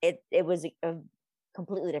 It was a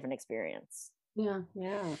completely different experience. Yeah.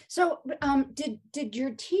 So did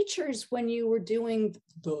your teachers, when you were doing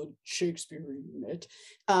the Shakespeare unit,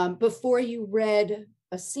 before you read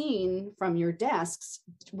a scene from your desks,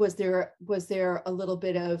 was there a little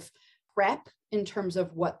bit of prep in terms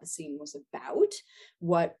of what the scene was about,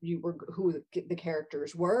 who the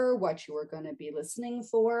characters were, what you were going to be listening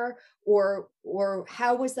for, or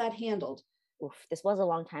how was that handled? Oof, this was a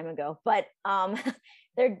long time ago, but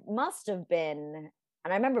there must have been.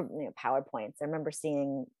 And I remember, PowerPoints. I remember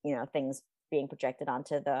seeing, things being projected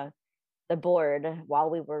onto the board while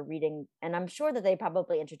we were reading. And I'm sure that they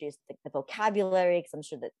probably introduced the vocabulary, because I'm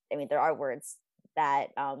sure that, there are words that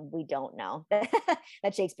we don't know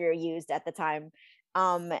that Shakespeare used at the time.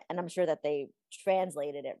 And I'm sure that they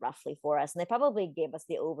translated it roughly for us. And they probably gave us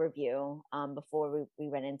the overview before we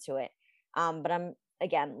went into it. But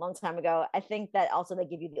again, long time ago. I think that also they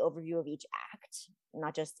give you the overview of each act,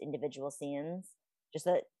 not just individual scenes. Just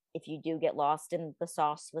that if you do get lost in the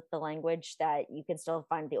sauce with the language, that you can still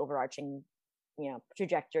find the overarching,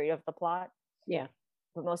 trajectory of the plot. Yeah.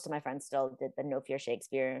 But most of my friends still did the No Fear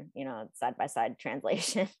Shakespeare, side-by-side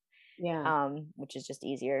translation. Yeah. Which is just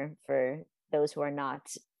easier for those who are not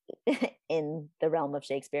in the realm of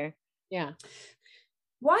Shakespeare. Yeah.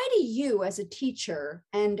 Why do you, as a teacher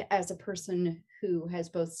and as a person who has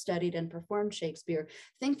both studied and performed Shakespeare,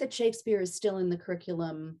 think that Shakespeare is still in the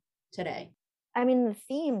curriculum today? I mean, the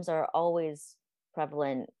themes are always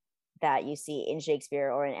prevalent that you see in Shakespeare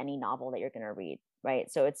or in any novel that you're going to read, right?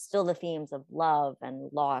 So it's still the themes of love and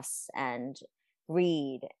loss and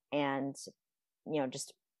greed and,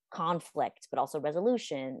 just conflict, but also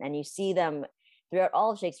resolution. And you see them throughout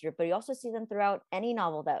all of Shakespeare, but you also see them throughout any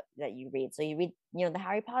novel that you read. So you read, the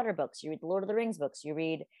Harry Potter books, you read the Lord of the Rings books, you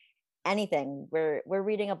read anything. We're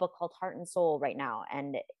reading a book called Heart and Soul right now.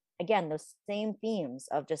 And again, those same themes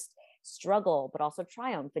of just struggle, but also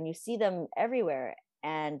triumph, and you see them everywhere.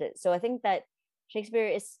 And so I think that Shakespeare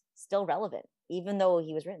is still relevant, even though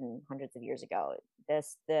he was written hundreds of years ago.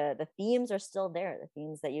 The themes are still there. The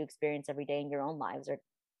themes that you experience every day in your own lives are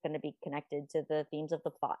going to be connected to the themes of the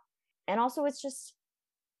plot. And also, it's just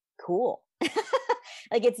cool.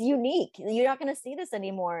 Like, it's unique. You're not going to see this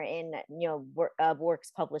anymore in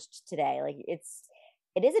works published today. Like,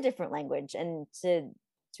 it is a different language, and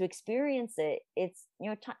to experience it, it's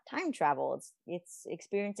time travel. It's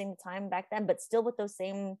experiencing the time back then, but still with those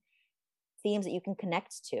same themes that you can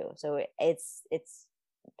connect to. So it's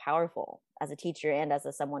powerful as a teacher and as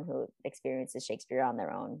someone who experiences Shakespeare on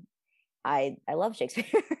their own. I love Shakespeare.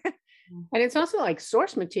 And it's also like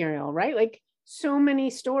source material, right? Like so many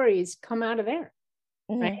stories come out of there,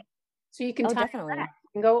 right? So you can tie definitely back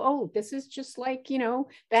and go, oh, this is just like,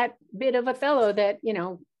 that bit of Othello that,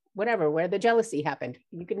 whatever, where the jealousy happened.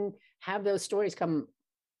 You can have those stories come,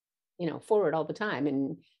 forward all the time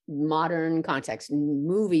in modern context,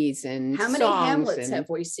 movies and How many songs Hamlets and, have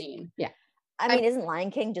we seen? I mean, isn't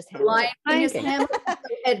Lion King just Hamlet? Lion King Lion is King. Hamlet.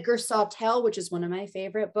 Edgar Sawtelle, which is one of my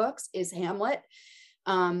favorite books, is Hamlet.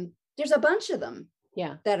 There's a bunch of them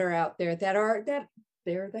Yeah. that are out there that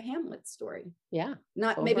they're the Hamlet story. Yeah.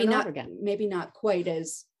 Not Over maybe and not over again. maybe not quite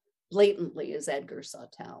as blatantly as Edgar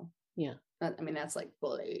Sawtelle. Yeah. I mean, that's like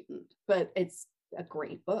blatant, but it's a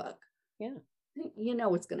great book. Yeah. You know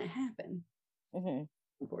what's going to happen, Mhm.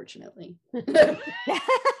 unfortunately.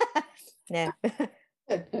 Yeah.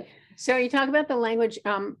 So you talk about the language.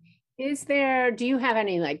 Do you have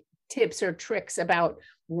any like tips or tricks about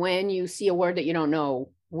when you see a word that you don't know,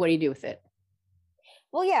 what do you do with it?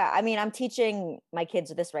 Well, yeah. I mean, I'm teaching my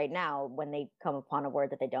kids this right now when they come upon a word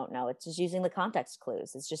that they don't know. It's just using the context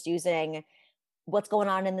clues. It's just using what's going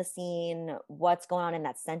on in the scene, what's going on in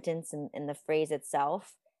that sentence and in the phrase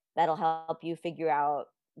itself. That'll help you figure out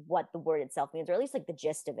what the word itself means, or at least like the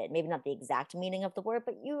gist of it. Maybe not the exact meaning of the word,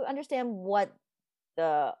 but you understand what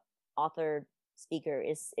the author speaker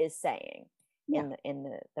is saying in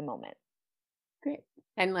the moment. Great.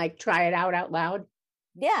 And like try it out loud.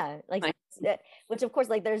 Yeah, like Nice. which of course,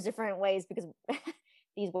 like there's different ways because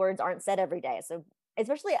these words aren't said every day. So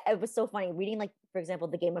especially, it was so funny reading, like, for example,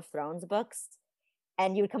 the Game of Thrones books,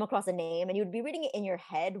 and you would come across a name and you would be reading it in your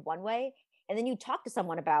head one way, and then you talk to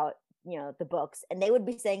someone about the books, and they would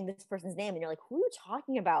be saying this person's name, and you're like, who are you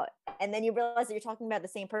talking about? And then you realize that you're talking about the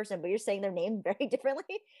same person, but you're saying their name very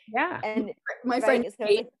differently. Yeah. And My friend so it's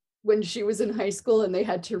Kate, like, when she was in high school and they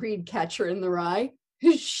had to read Catcher in the Rye,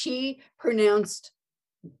 she pronounced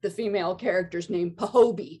the female character's name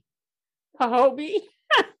Pahobi. Pahobi.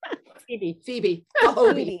 Phoebe.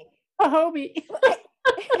 Pahobi. Phoebe. Pahobi.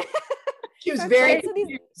 She was That's very right, so these-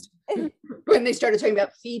 confused when they started talking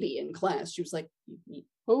about Phoebe in class. She was like,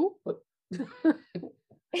 Who? Did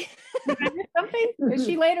I miss something? Is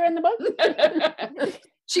she later in the book?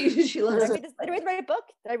 she Did loves I read the right book?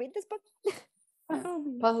 Did I read this book?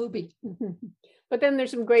 Pahobi. But then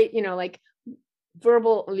there's some great, like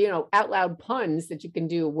verbal, out loud puns that you can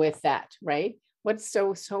do with that, right? What's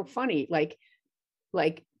so funny, like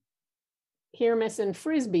Pyramus and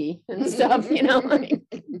Frisbee and stuff, like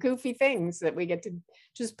goofy things that we get to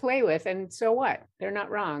just play with. And so what? They're not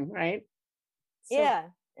wrong, right? So, Yeah.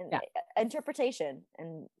 And yeah. Interpretation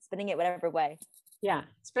and spinning it whatever way. Yeah.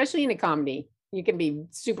 Especially in a comedy, you can be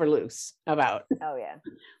super loose about Oh yeah.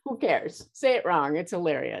 who cares? Say it wrong. It's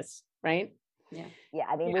hilarious, right? Yeah,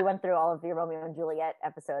 I mean, we went through all of the Romeo and Juliet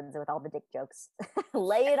episodes with all the dick jokes.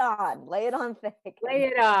 Lay it on thick. Lay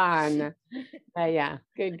it on. Yeah,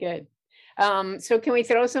 good. So can we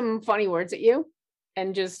throw some funny words at you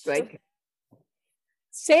and just like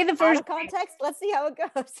say the Out first of context, let's see how it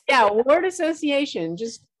goes. Yeah, word association,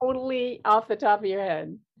 just totally off the top of your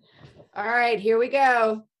head. All right, here we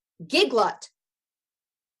go. Giglot.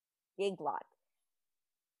 Giglot.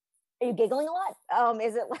 Are you giggling a lot?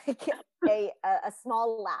 Is it like a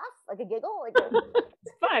small laugh, like a giggle? Like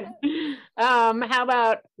It's fun. How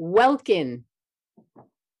about welkin?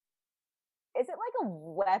 Is it like a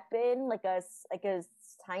weapon, like a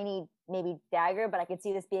tiny maybe dagger? But I could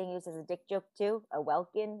see this being used as a dick joke too. A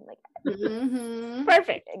welkin, like Mhm.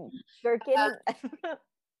 Perfect. a gherkin.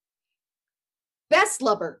 Best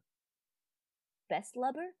lubber. Best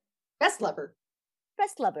lubber. Best lubber.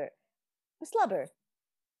 Best lubber. Best lubber.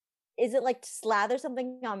 Is it like to slather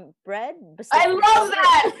something on bread? I love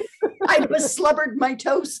that. I beslubbered my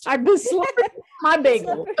toast. I beslubbered my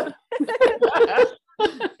bagel.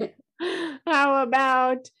 How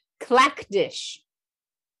about clack dish?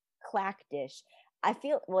 Clack dish. I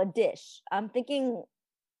feel a dish. I'm thinking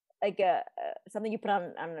like a something you put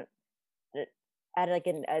on at like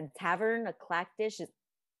a tavern. A clack dish is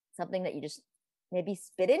something that you just maybe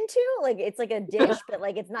spit into. Like it's like a dish, but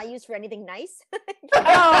like it's not used for anything nice.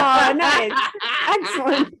 Oh, nice.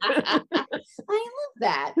 Excellent. I love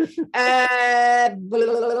that.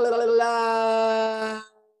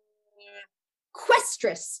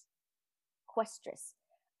 Questress. Questress.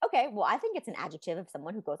 Okay, well, I think it's an adjective of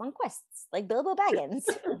someone who goes on quests, like Bilbo Baggins.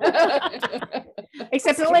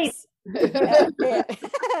 Except for late. Yeah.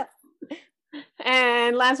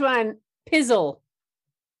 And last one, pizzle.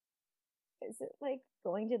 Is it like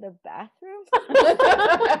going to the bathroom?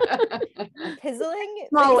 Pizzling?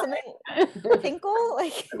 Small Like something tinkle?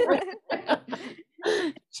 Like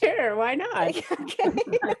Sure, why not? like, okay.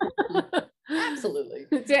 Absolutely.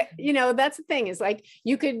 That's the thing, is like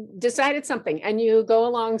you could decide it's something and you go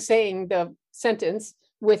along saying the sentence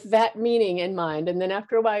with that meaning in mind, and then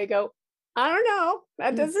after a while you go, I don't know,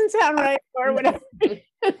 that doesn't sound right, or whatever.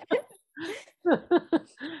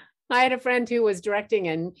 I had a friend who was directing,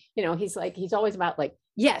 and he's always about like,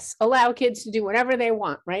 yes, allow kids to do whatever they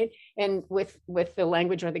want, right? And with the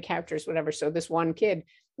language or the characters, whatever. So this one kid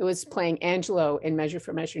was playing Angelo in Measure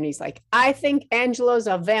for Measure, and he's like, I think Angelo's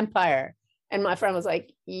a vampire. And my friend was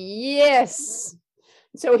like, yes.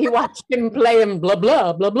 So he watched him play him blah,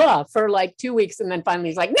 blah, blah, blah for like 2 weeks. And then finally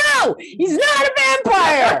he's like, no, he's not a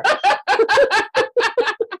vampire.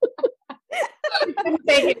 He couldn't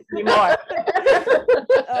take it anymore.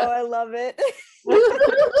 Oh, I love it. But,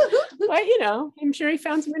 I'm sure he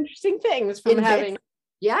found some interesting things from having.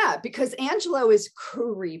 Yeah, because Angelo is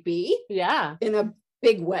creepy. Yeah. In a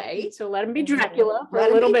big way. So let him be Dracula for a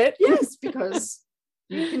little bit. Yes, because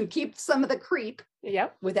you can keep some of the creep.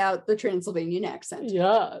 Yep. Without the Transylvanian accent.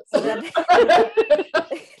 Yes. The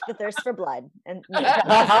thirst for blood. And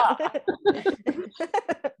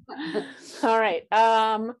all right.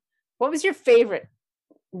 What was your favorite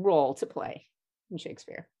role to play in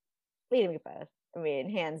Shakespeare? Lady Macbeth. I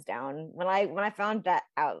mean, hands down. When I found that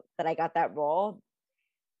out that I got that role,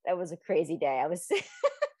 that was a crazy day. I was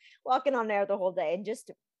walking on there the whole day and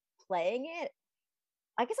just playing it.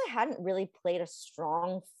 I guess I hadn't really played a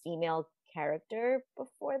strong female character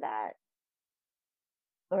before that,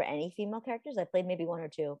 or any female characters. I played maybe one or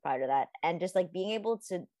two prior to that, and just like being able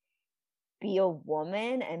to be a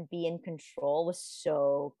woman and be in control was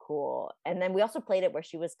so cool. And then we also played it where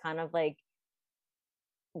she was kind of like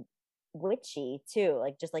witchy too,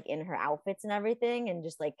 like just like in her outfits and everything, and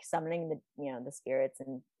just like summoning the spirits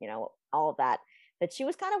and all of that she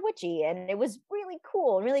was kind of witchy, and it was really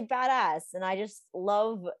cool and really badass. And I just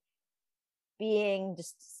love being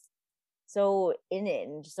just so in it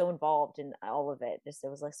and just so involved in all of it. It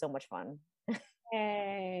was like so much fun.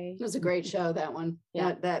 Yay. It was a great show, that one.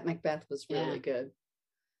 Yeah. That Macbeth was really good.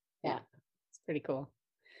 Yeah. It's pretty cool.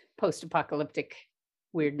 Post-apocalyptic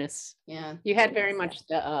weirdness. Yeah. You had very much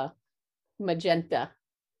the magenta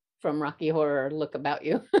from Rocky Horror look about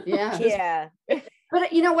you. Yeah. Yeah.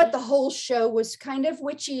 But you know what? The whole show was kind of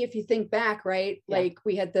witchy if you think back, right? Yeah. Like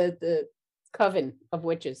we had the Coven of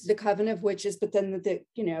Witches. The Coven of Witches, but then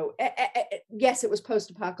yes, it was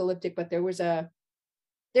post-apocalyptic, but there was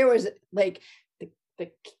like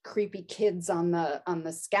the creepy kids on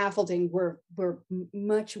the scaffolding were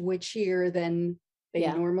much witchier than they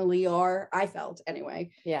normally are. I felt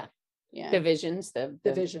anyway. Yeah. Yeah. The visions. The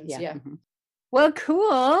visions. Yeah. Mm-hmm. Well,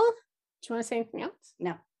 cool. Do you want to say anything else?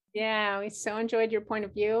 No. Yeah, we so enjoyed your point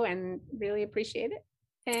of view and really appreciate it.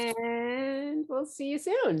 And we'll see you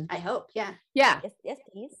soon. I hope. Yeah. Yeah. Yes,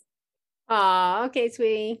 please. Okay,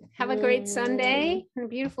 sweetie. Have a great Sunday and a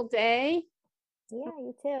beautiful day. Yeah,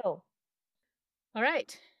 you too. All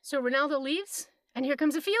right. So Ronaldo leaves, and here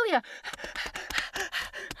comes Ophelia.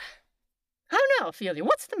 How now, Ophelia?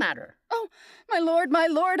 What's the matter? Oh, my lord,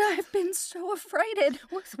 I have been so affrighted.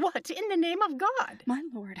 With what? In the name of God? My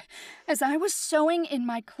lord, as I was sewing in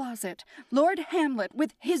my closet, Lord Hamlet,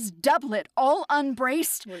 with his doublet all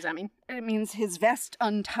unbraced. What does that mean? It means his vest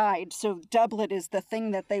untied, so doublet is the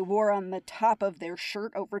thing that they wore on the top of their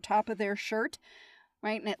shirt, over top of their shirt,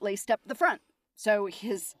 right? And it laced up the front. So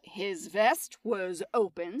his vest was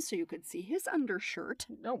open, so you could see his undershirt.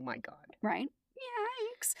 Oh, my God. Right?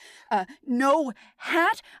 Yikes. No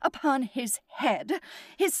hat upon his head.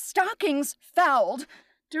 His stockings fouled.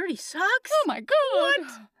 Dirty socks? Oh, my God.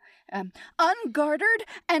 What? Ungartered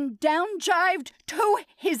and down-jived to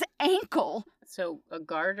his ankle. So a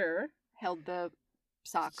garter held the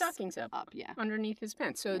stockings up, yeah, underneath his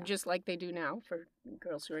pants. So just like they do now for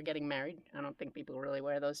girls who are getting married. I don't think people really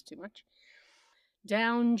wear those too much.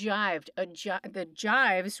 Down jived. The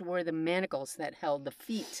jives were the manacles that held the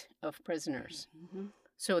feet of prisoners. Mm-hmm.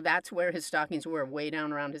 So that's where his stockings were, way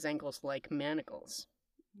down around his ankles like manacles.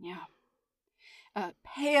 Yeah.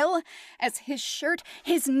 Pale as his shirt,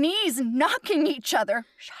 his knees knocking each other.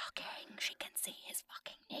 Shocking, she can see his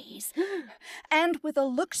fucking knees. And with a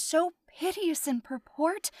look so piteous in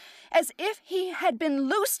purport, as if he had been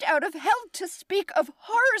loosed out of hell to speak of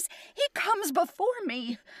horrors, he comes before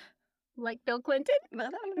me. Like Bill Clinton?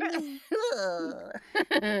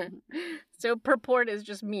 So purport is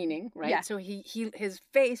just meaning, right? Yeah. So his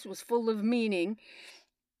face was full of meaning,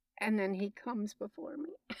 and then he comes before me.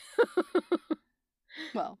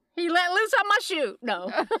 Well, he let loose on my shoe.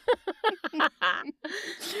 No.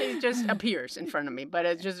 He just appears in front of me, but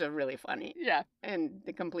it's just really funny. Yeah. And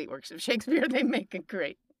the complete works of Shakespeare, they make a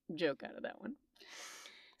great joke out of that one.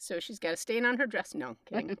 So she's got a stain on her dress. No,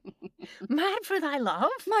 kidding. Mad for thy love?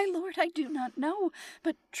 My lord, I do not know,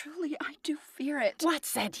 but truly I do fear it. What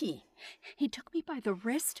said he? He took me by the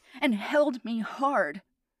wrist and held me hard.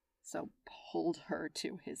 So pulled her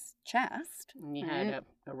to his chest. And he had a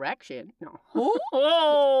erection. No.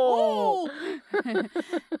 Oh!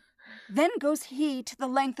 Then goes he to the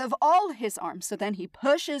length of all his arms. So then he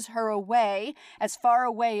pushes her away, as far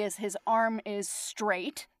away as his arm is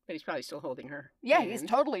straight. But he's probably still holding her. Yeah, hand. he's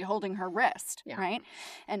totally holding her wrist, Yeah. right?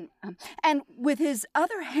 And with his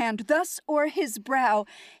other hand thus o'er his brow,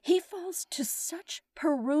 he falls to such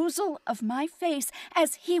perusal of my face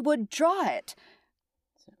as he would draw it.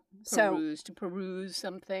 To peruse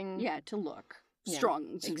something. Yeah, to look. Yeah.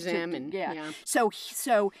 Strong. Examine. Yeah.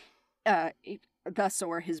 Thus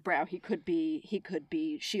o'er his brow, he could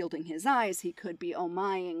be shielding his eyes, he could be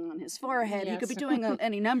oh-mying on his forehead, he could be Yes. doing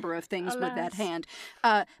any number of things with that Alas. hand.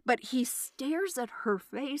 But he stares at her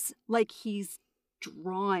face like he's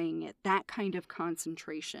drawing it, that kind of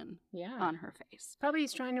concentration Yeah. on her face. Probably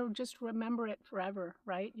he's trying to just remember it forever,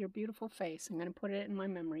 right? Your beautiful face. I'm going to put it in my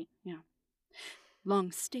memory.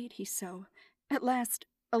 Long stayed he so. At last,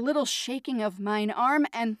 a little shaking of mine arm,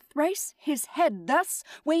 and thrice his head thus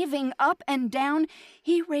waving up and down,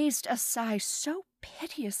 he raised a sigh so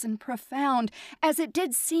piteous and profound, as it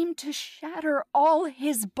did seem to shatter all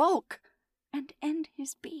his bulk and end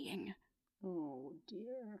his being. Oh,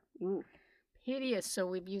 dear. Ooh. Piteous. So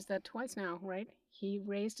we've used that twice now, right? He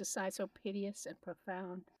raised a sigh so piteous and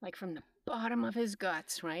profound. Like from the bottom of his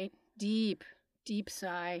guts, right? Deep, deep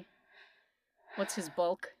sigh. What's his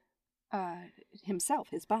bulk? Himself,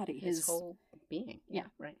 his body, His whole being. Yeah.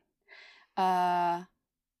 Right.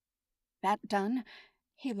 That done,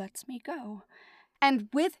 he lets me go. And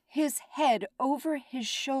with his head over his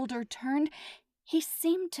shoulder turned, he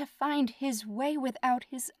seemed to find his way without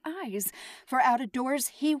his eyes, for out of doors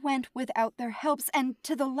he went without their helps, and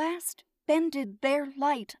to the last bended their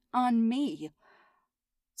light on me.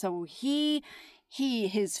 So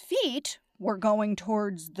his feet were going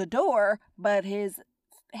towards the door, but his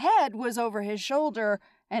head was over his shoulder,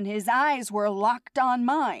 and his eyes were locked on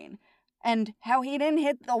mine. And how he didn't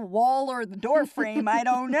hit the wall or the door frame, I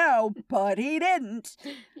don't know, but he didn't.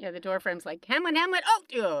 Yeah, the door frame's like, Hamlet,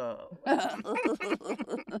 oh!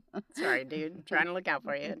 Sorry, dude. Trying to look out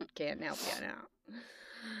for you. Can't help you now.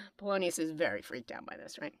 Polonius is very freaked out by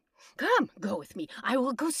this, right? Come, go with me. I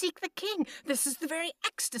will go seek the king. This is the very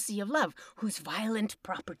ecstasy of love, whose violent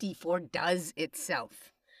property fordoes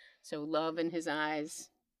itself. So love in his eyes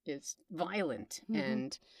is violent,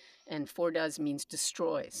 and fordoes means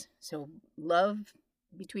destroys. So love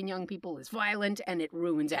between young people is violent, and it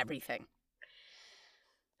ruins everything.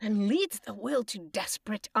 And leads the will to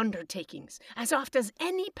desperate undertakings, as oft as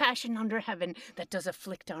any passion under heaven that does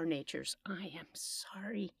afflict our natures. I am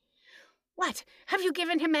sorry. What? Have you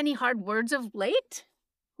given him any hard words of late?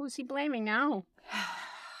 Who's he blaming now?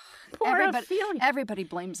 Poor Ophelia. Everybody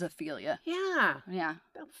blames Ophelia. Yeah. Yeah.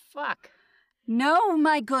 The fuck? No,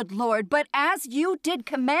 my good lord, but as you did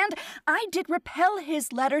command, I did repel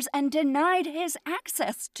his letters and denied his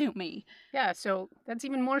access to me. Yeah, so that's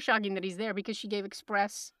even more shocking that he's there, because she gave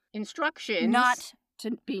express instructions. Not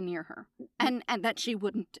to be near her. And that she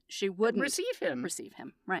wouldn't receive him. receive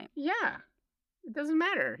him. Right. Yeah. It doesn't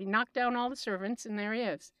matter. He knocked down all the servants, and there he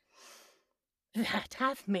is. That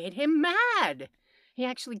hath made him mad. He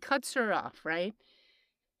actually cuts her off, right?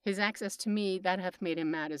 His access to me, that hath made him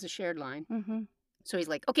mad, is a shared line. Mm-hmm. So he's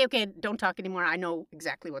like, okay, don't talk anymore. I know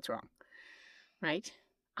exactly what's wrong. Right?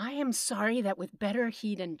 I am sorry that with better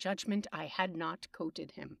heed and judgment I had not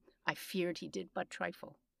coted him. I feared he did but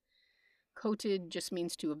trifle. Coted just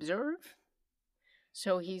means to observe.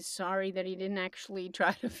 So he's sorry that he didn't actually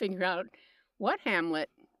try to figure out what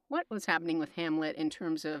was happening with Hamlet in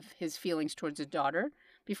terms of his feelings towards his daughter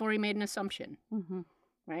before he made an assumption. Mm-hmm.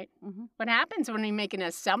 Right? Mm-hmm. What happens when you make an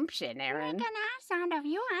assumption, Aaron? Make an ass out of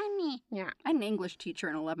you and me. Yeah. I had an English teacher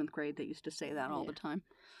in 11th grade that used to say that all the time.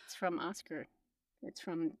 It's from Oscar. It's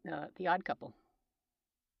from The Odd Couple.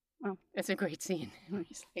 Oh. It's a great scene.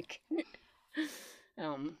 He's like,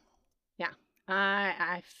 yeah.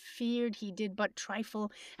 I feared he did but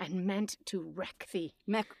trifle and meant to wreck thee.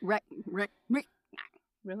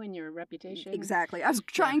 Ruin your reputation. Exactly. I was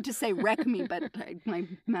trying to say wreck me, but my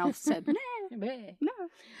mouth said, no.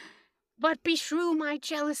 But beshrew my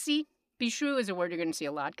jealousy. Beshrew is a word you're going to see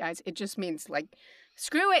a lot, guys. It just means like,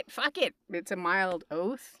 screw it, fuck it. It's a mild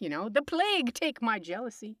oath, the plague take my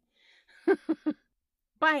jealousy.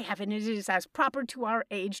 By heaven, it is as proper to our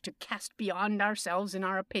age to cast beyond ourselves in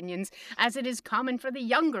our opinions as it is common for the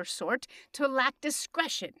younger sort to lack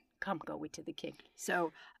discretion. Come, go we to the king.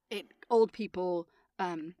 So, old people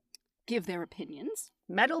give their opinions.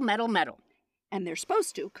 Meddle. And they're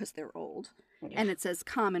supposed to, because they're old. Yeah. And it says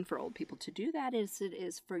common for old people to do that as it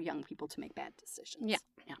is for young people to make bad decisions.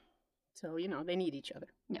 Yeah. So, they need each other.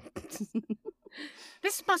 Yeah.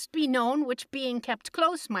 This must be known, which being kept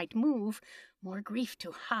close might move, more grief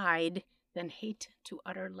to hide than hate to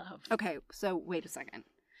utter love. Okay, so wait a second.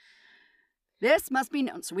 This must be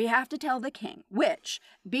known, so we have to tell the king, which,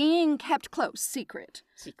 being kept close, secret,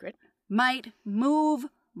 might move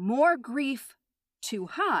more grief to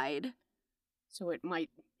hide. So it might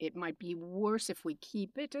be worse if we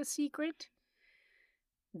keep it a secret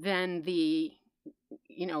than the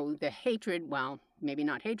hatred, well, maybe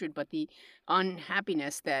not hatred, but the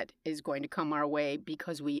unhappiness that is going to come our way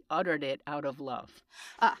because we uttered it out of love.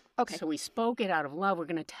 Ah, okay. So we spoke it out of love. We're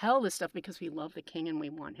going to tell this stuff because we love the king and we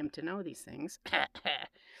want him to know these things.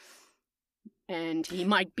 And he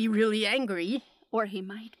might be really angry. Or he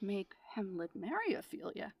might make Hamlet marry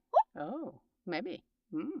Ophelia. Oh, maybe.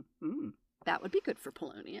 That would be good for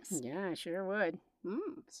Polonius. Yeah, I sure would.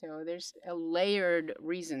 So there's a layered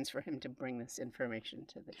reasons for him to bring this information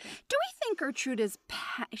to the king. Do we think Gertrude is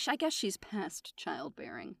I guess she's past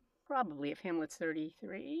childbearing. Probably, if Hamlet's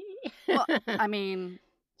 33. Well, I mean...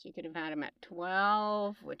 She could have had him at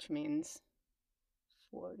 12, which means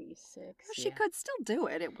 46. Well, she could still do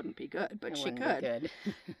it. It wouldn't be good, but she could. Be good.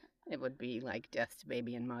 It would be like death to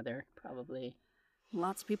baby and mother, probably.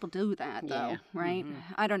 Lots of people do that, though, Yeah. right?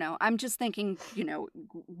 I don't know. I'm just thinking,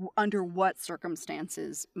 under what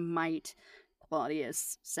circumstances might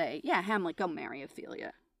Claudius say, yeah, Hamlet, go marry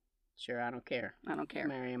Ophelia. Sure, I don't care. I don't care.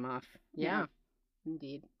 Marry him off. Yeah. Yeah,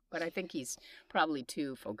 indeed. But I think he's probably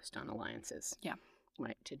too focused on alliances. Yeah.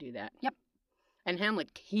 Right, to do that. Yep. And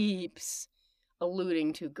Hamlet keeps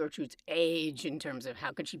alluding to Gertrude's age in terms of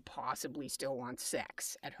how could she possibly still want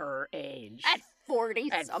sex at her age. At 40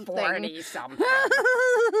 At something. 40 something.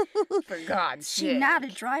 For God's sake. She's not a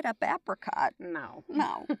dried up apricot. No.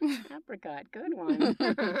 No. Apricot, good one.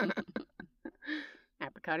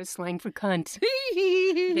 Apricot is slang for cunt.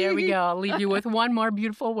 There we go. I'll leave you with one more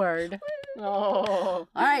beautiful word. Oh.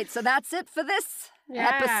 All right, so that's it for this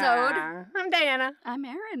episode. I'm Diana. I'm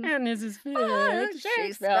Erin. And this is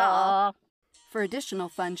Shakespeare. For additional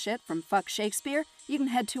fun shit from Fuck Shakespeare, you can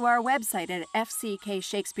head to our website at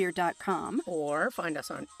fckshakespeare.com. Or find us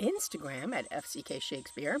on Instagram at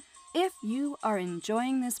fckshakespeare. If you are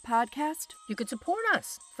enjoying this podcast, you could support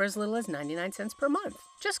us for as little as 99 cents per month.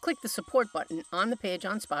 Just click the support button on the page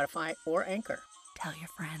on Spotify or Anchor. Tell your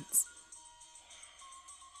friends.